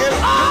moving. It's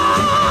all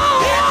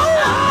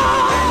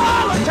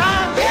the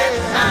time. Yes,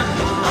 I'm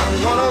moving. I'm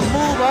gonna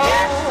move on.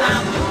 Yes,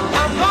 I'm moving.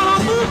 I'm gonna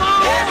move on.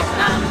 Yes,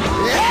 I'm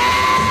moving.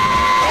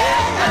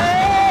 Yeah,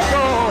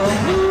 gonna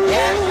move.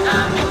 Yes,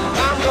 I'm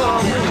moving. I'm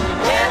gonna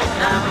move. Yes,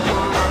 I'm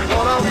moving. I'm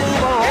gonna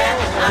move on.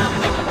 Yes, I'm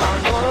moving. I'm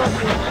gonna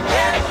move.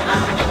 Yes,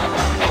 I'm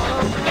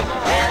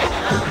moving. Yes,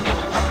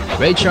 I'm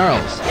Ray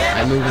Charles,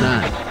 I'm moving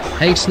on.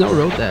 Hank Snow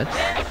wrote that.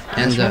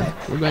 And That's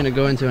right. we're going to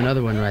go into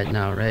another one right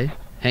now, Ray.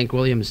 Hank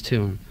Williams'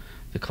 tune,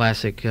 the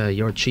classic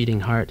Your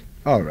Cheating Heart.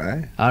 All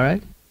right. All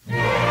right?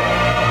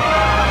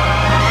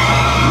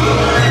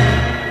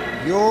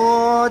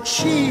 Your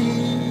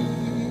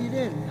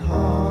cheating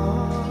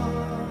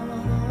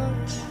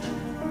heart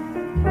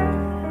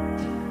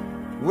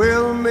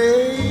will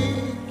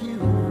make you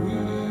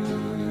weep.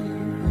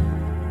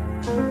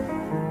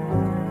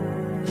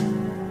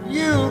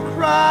 You'll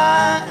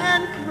cry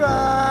and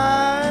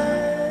cry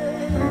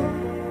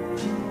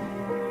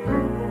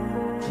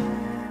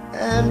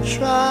and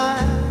try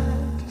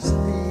to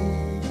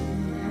sleep,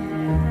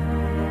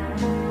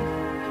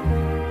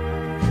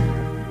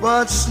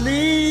 but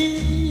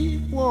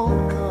sleep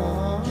won't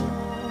come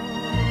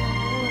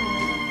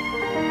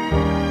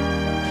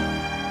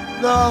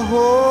the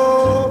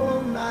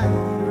whole night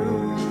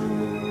through.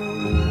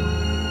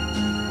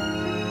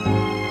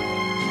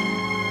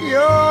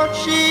 Your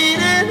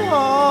cheating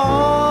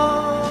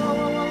heart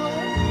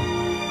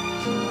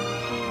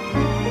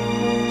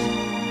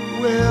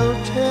will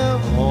tell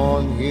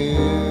on you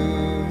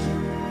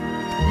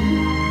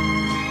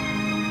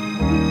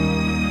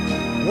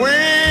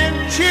when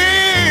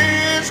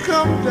tears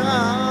come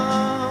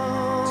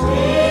down.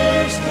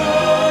 Tears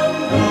come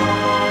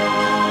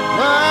down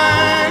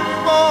like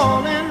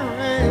falling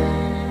rain.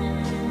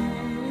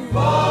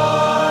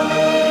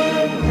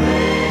 Falling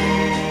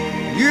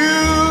rain.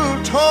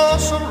 You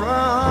toss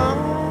around.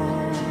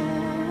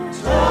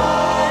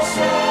 Toss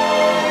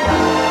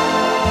around.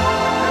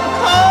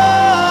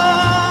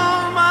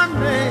 Call my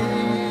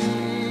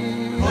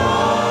name.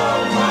 Call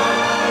my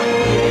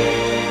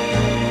name.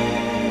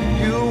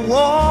 You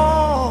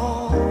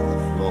walk the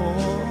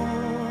floor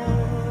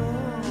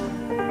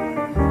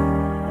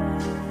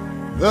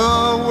the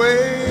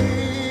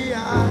way I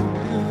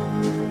do.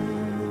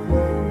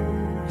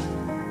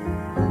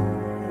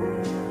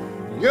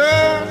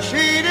 Your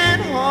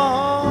cheating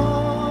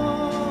heart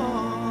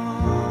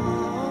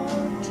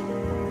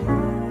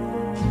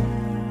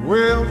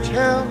will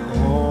tell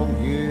on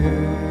you.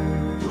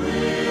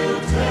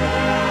 Will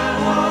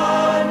tell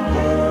on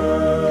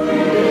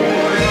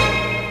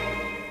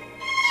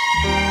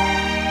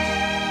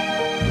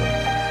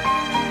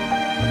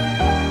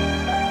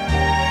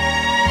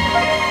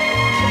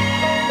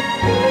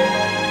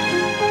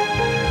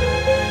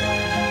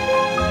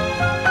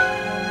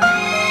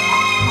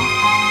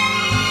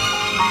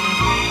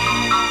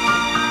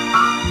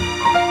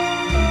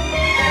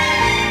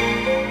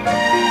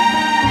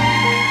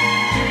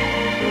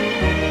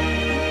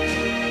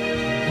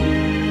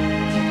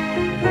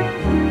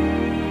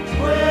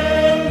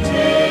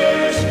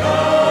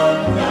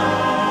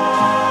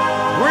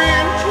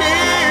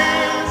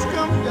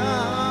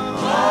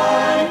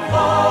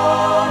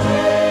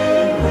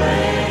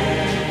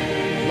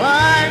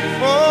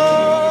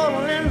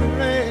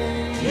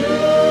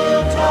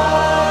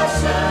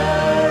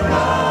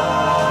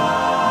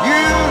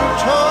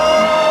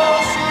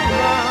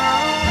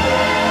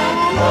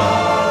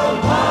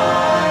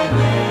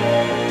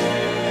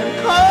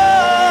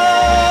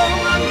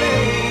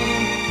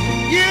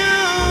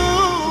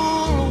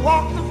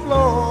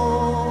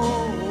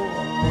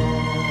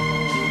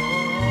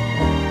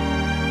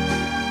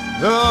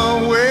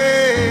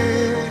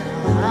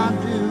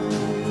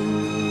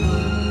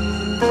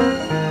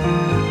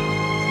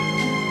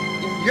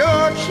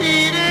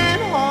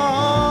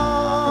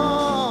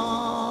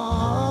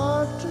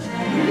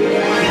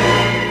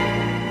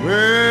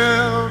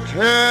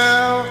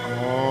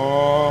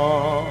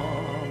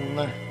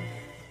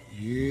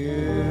you.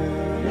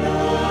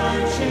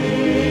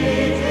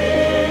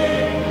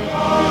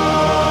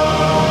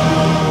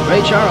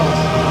 Ray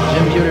Charles,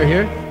 Jim Pewter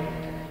here.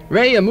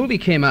 Ray, a movie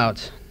came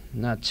out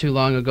not too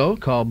long ago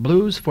called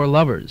Blues for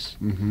Lovers.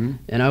 Mm-hmm.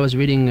 And I was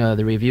reading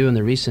the review in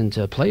the recent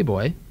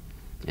Playboy,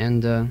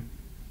 and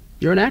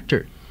you're an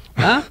actor.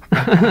 Huh?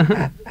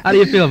 How do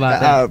you feel about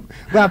that?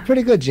 Well,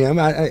 pretty good, Jim.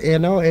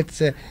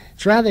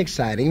 It's rather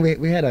exciting.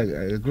 We had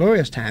a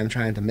glorious time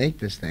trying to make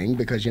this thing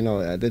because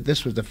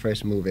this was the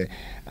first movie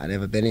I'd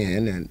ever been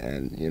in,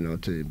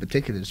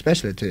 and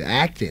especially to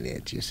act in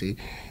it. You see,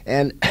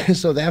 and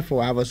so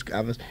therefore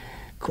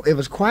it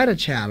was quite a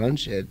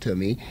challenge to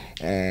me,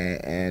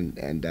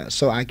 and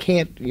so I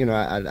can't,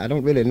 I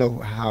don't really know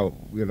how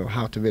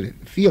to really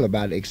feel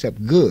about it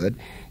except good,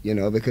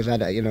 because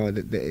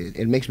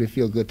it makes me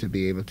feel good to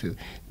be able to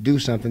do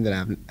something that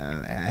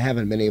I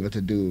haven't been able to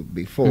do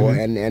before,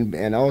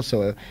 and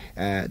also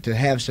to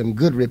have some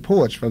good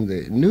reports from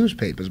the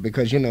newspapers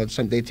because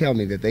they tell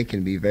me that they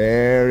can be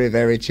very,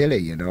 very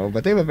chilly,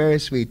 but they were very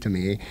sweet to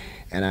me.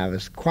 And I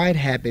was quite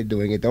happy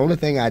doing it. The only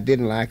thing I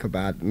didn't like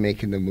about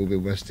making the movie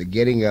was the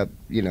getting up,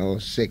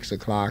 6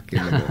 o'clock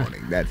in the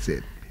morning. That's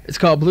it. It's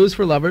called Blues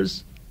for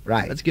Lovers.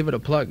 Right. Let's give it a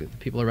plug.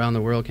 People around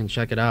the world can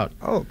check it out.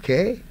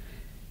 Okay.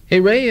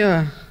 Hey, Ray,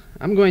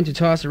 I'm going to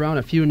toss around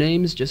a few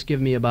names. Just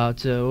give me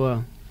about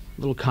a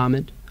little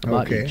comment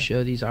about each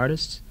of these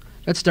artists.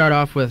 Let's start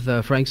off with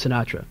Frank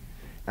Sinatra.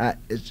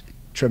 It's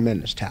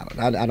tremendous talent.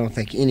 I don't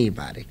think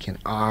anybody can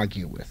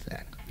argue with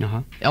that.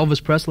 Uh-huh.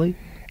 Elvis Presley.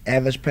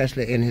 Elvis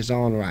Presley, in his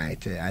own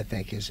right, I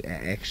think is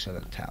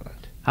excellent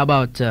talent. How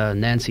about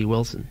Nancy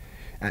Wilson?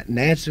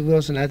 Nancy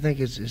Wilson, I think,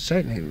 is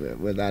certainly,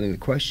 without any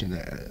question,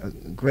 a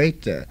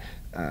great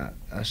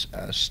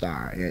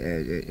star.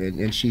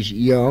 And she's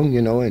young,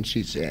 and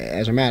she's,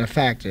 as a matter of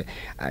fact,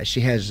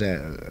 she has,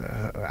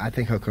 I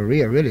think her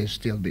career really is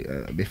still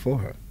before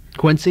her.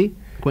 Quincy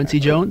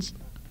Jones?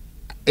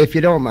 If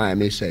you don't mind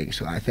me saying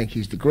so, I think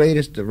he's the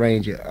greatest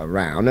arranger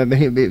around. I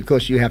mean, of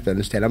course, you have to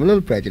understand, I'm a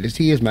little prejudiced.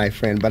 He is my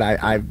friend, but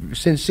I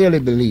sincerely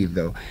believe,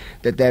 though,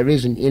 that there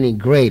isn't any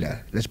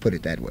greater. Let's put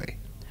it that way.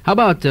 How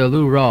about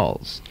Lou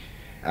Rawls?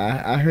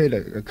 I heard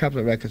a couple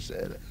of records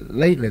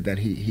lately that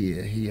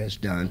he has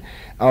done.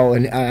 Oh,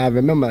 and I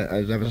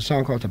remember there was a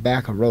song called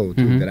Tobacco Road,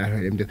 too, that I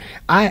heard him do.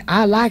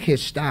 I like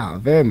his style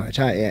very much.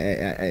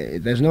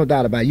 There's no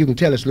doubt about it. You can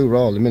tell it's Lou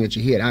Rawls the minute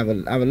you hear it. I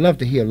would love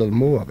to hear a little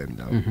more of him,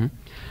 though. Mm-hmm.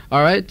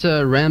 All right,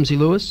 Ramsey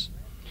Lewis?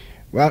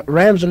 Well,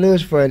 Ramsey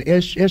Lewis, for an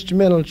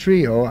instrumental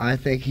trio, I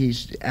think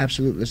he's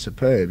absolutely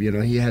superb.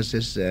 He has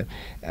this a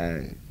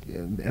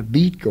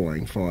beat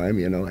going for him,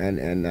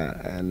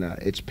 and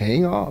it's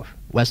paying off.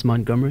 Wes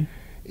Montgomery?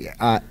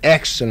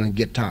 Excellent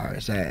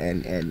guitarists.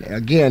 And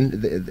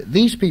again,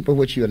 these people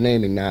which you're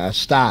naming now are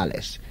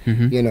stylists,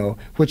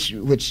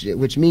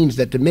 which means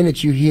that the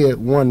minute you hear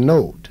one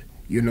note,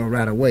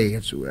 right away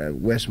it's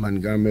Wes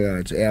Montgomery or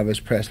it's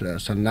Elvis Presley or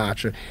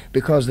Sinatra,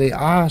 because they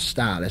are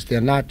stylists.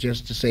 They're not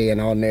just, to say, an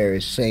ordinary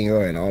singer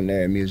or an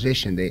ordinary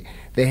musician.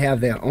 They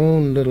have their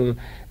own little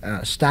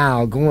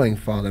style going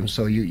for them.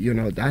 So,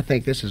 I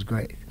think this is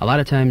great. A lot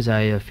of times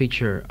I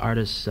feature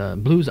artists,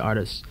 blues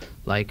artists,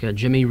 like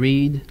Jimmy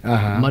Reed,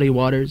 Muddy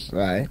Waters.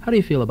 Right. How do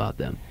you feel about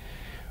them?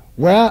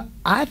 Well,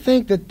 I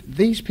think that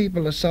these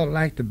people are sort of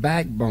like the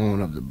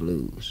backbone of the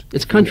blues.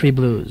 It's country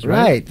blues,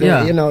 right?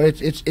 Yeah.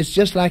 It's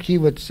just like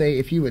you would say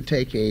if you would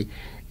take a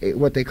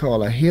what they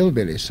call a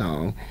hillbilly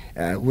song,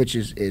 which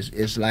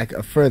is like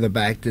a further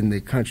back than the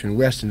country and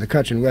western. The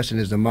country and western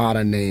is the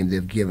modern name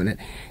they've given it,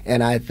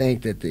 and I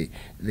think that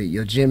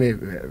your Jimmy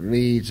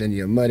Reeds and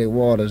your Muddy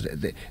Waters,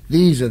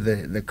 these are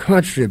the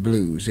country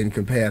blues in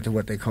compared to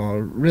what they call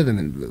rhythm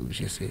and blues.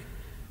 You see,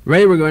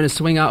 Ray, we're going to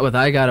swing out with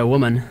 "I Got a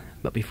Woman."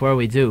 But before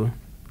we do,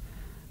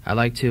 I'd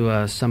like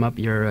to sum up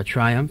your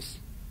triumphs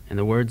in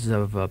the words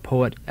of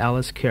poet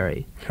Alice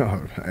Carey.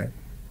 All right.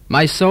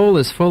 My soul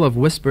is full of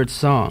whispered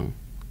song.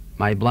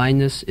 My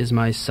blindness is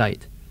my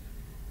sight.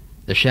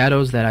 The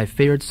shadows that I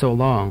feared so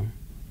long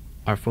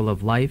are full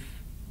of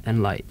life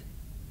and light.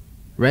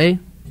 Ray,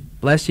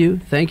 bless you.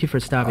 Thank you for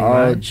stopping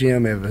by. Oh,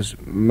 Jim, it was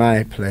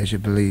my pleasure,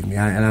 believe me.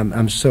 And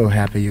I'm so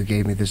happy you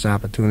gave me this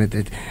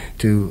opportunity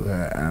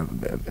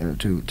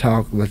to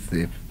talk with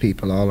the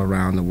people all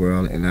around the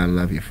world, and I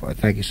love you for it.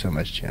 Thank you so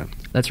much, Jim.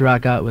 Let's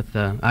rock out with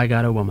I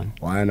Got a Woman.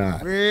 Why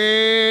not?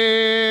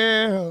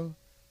 Well,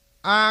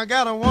 I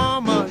got a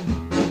woman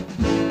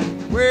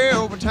way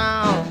over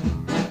town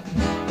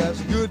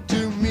that's good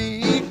to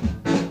me.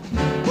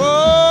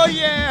 Oh,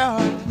 yeah.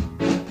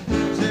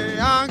 Say,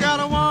 I got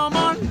a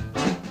woman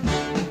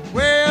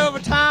way over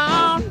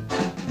town,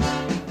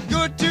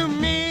 good to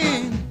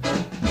me.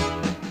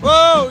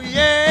 Oh,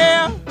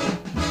 yeah.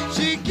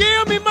 She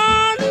give me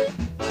money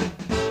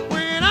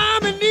when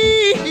I'm in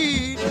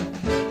need.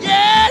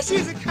 Yeah,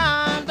 she's a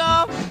kind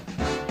of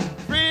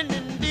friend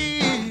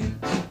indeed.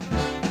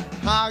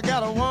 I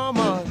got a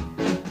woman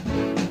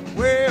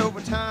way over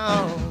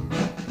town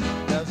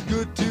that's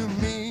good to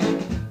me.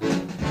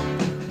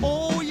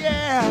 Oh,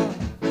 yeah.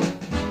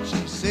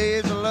 She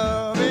says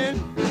loving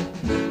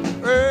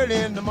early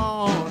in the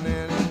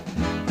morning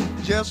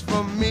just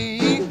for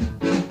me.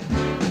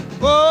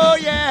 Oh,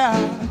 yeah.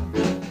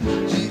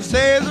 She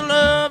says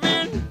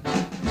loving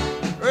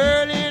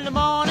early in the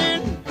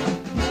morning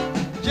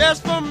just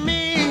just for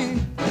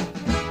me.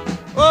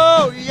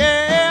 Oh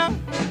yeah,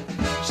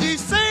 she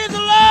says to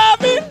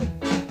love me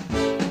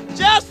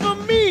just for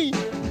me.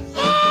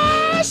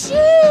 Ah, she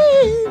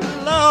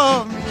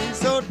loves me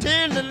so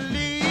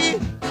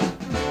tenderly.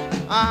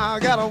 I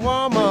got a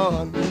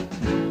woman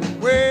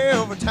way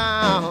over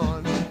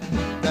town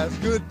that's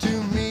good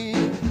to me.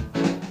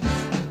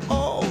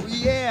 Oh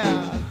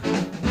yeah.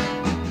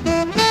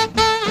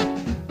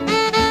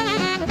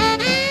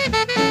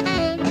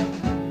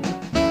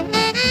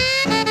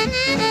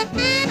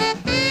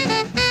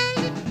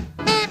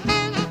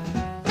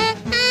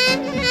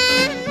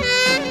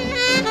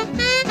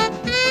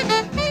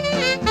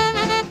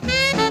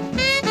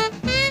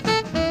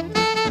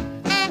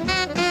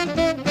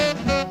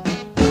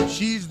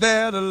 She's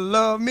there to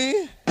love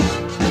me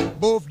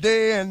both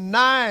day and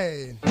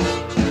night.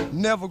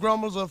 Never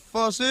grumbles or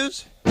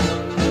fusses,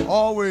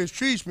 always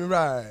treats me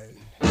right.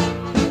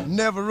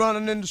 Never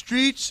running in the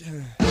streets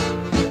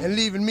and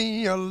leaving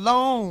me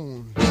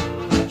alone.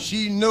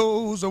 She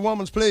knows a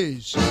woman's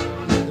place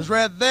is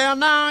right there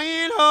now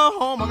in her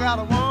home. I got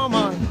a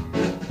woman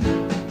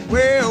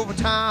way over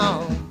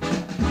town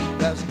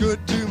that's good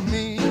to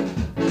me.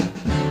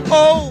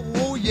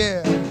 Oh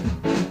yeah.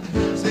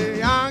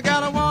 Say I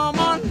got a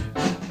woman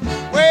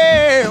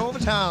way over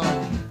town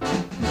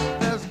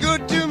that's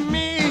good to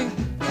me.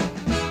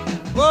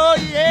 Oh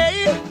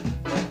yeah.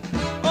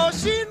 Oh,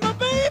 she's my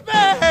baby.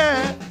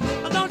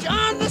 Don't you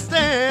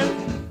understand?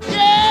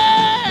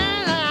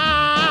 Yeah,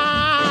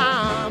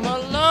 I'm a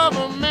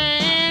lover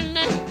man.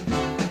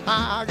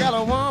 I got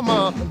a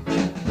woman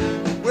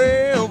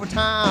way over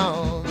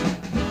town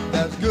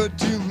that's good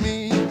to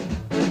me.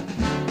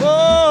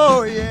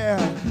 Oh yeah.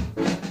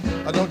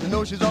 Don't you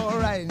know she's all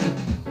right?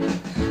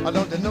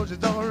 Don't you know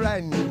she's all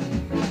right?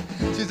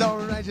 She's all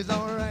right, she's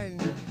all right.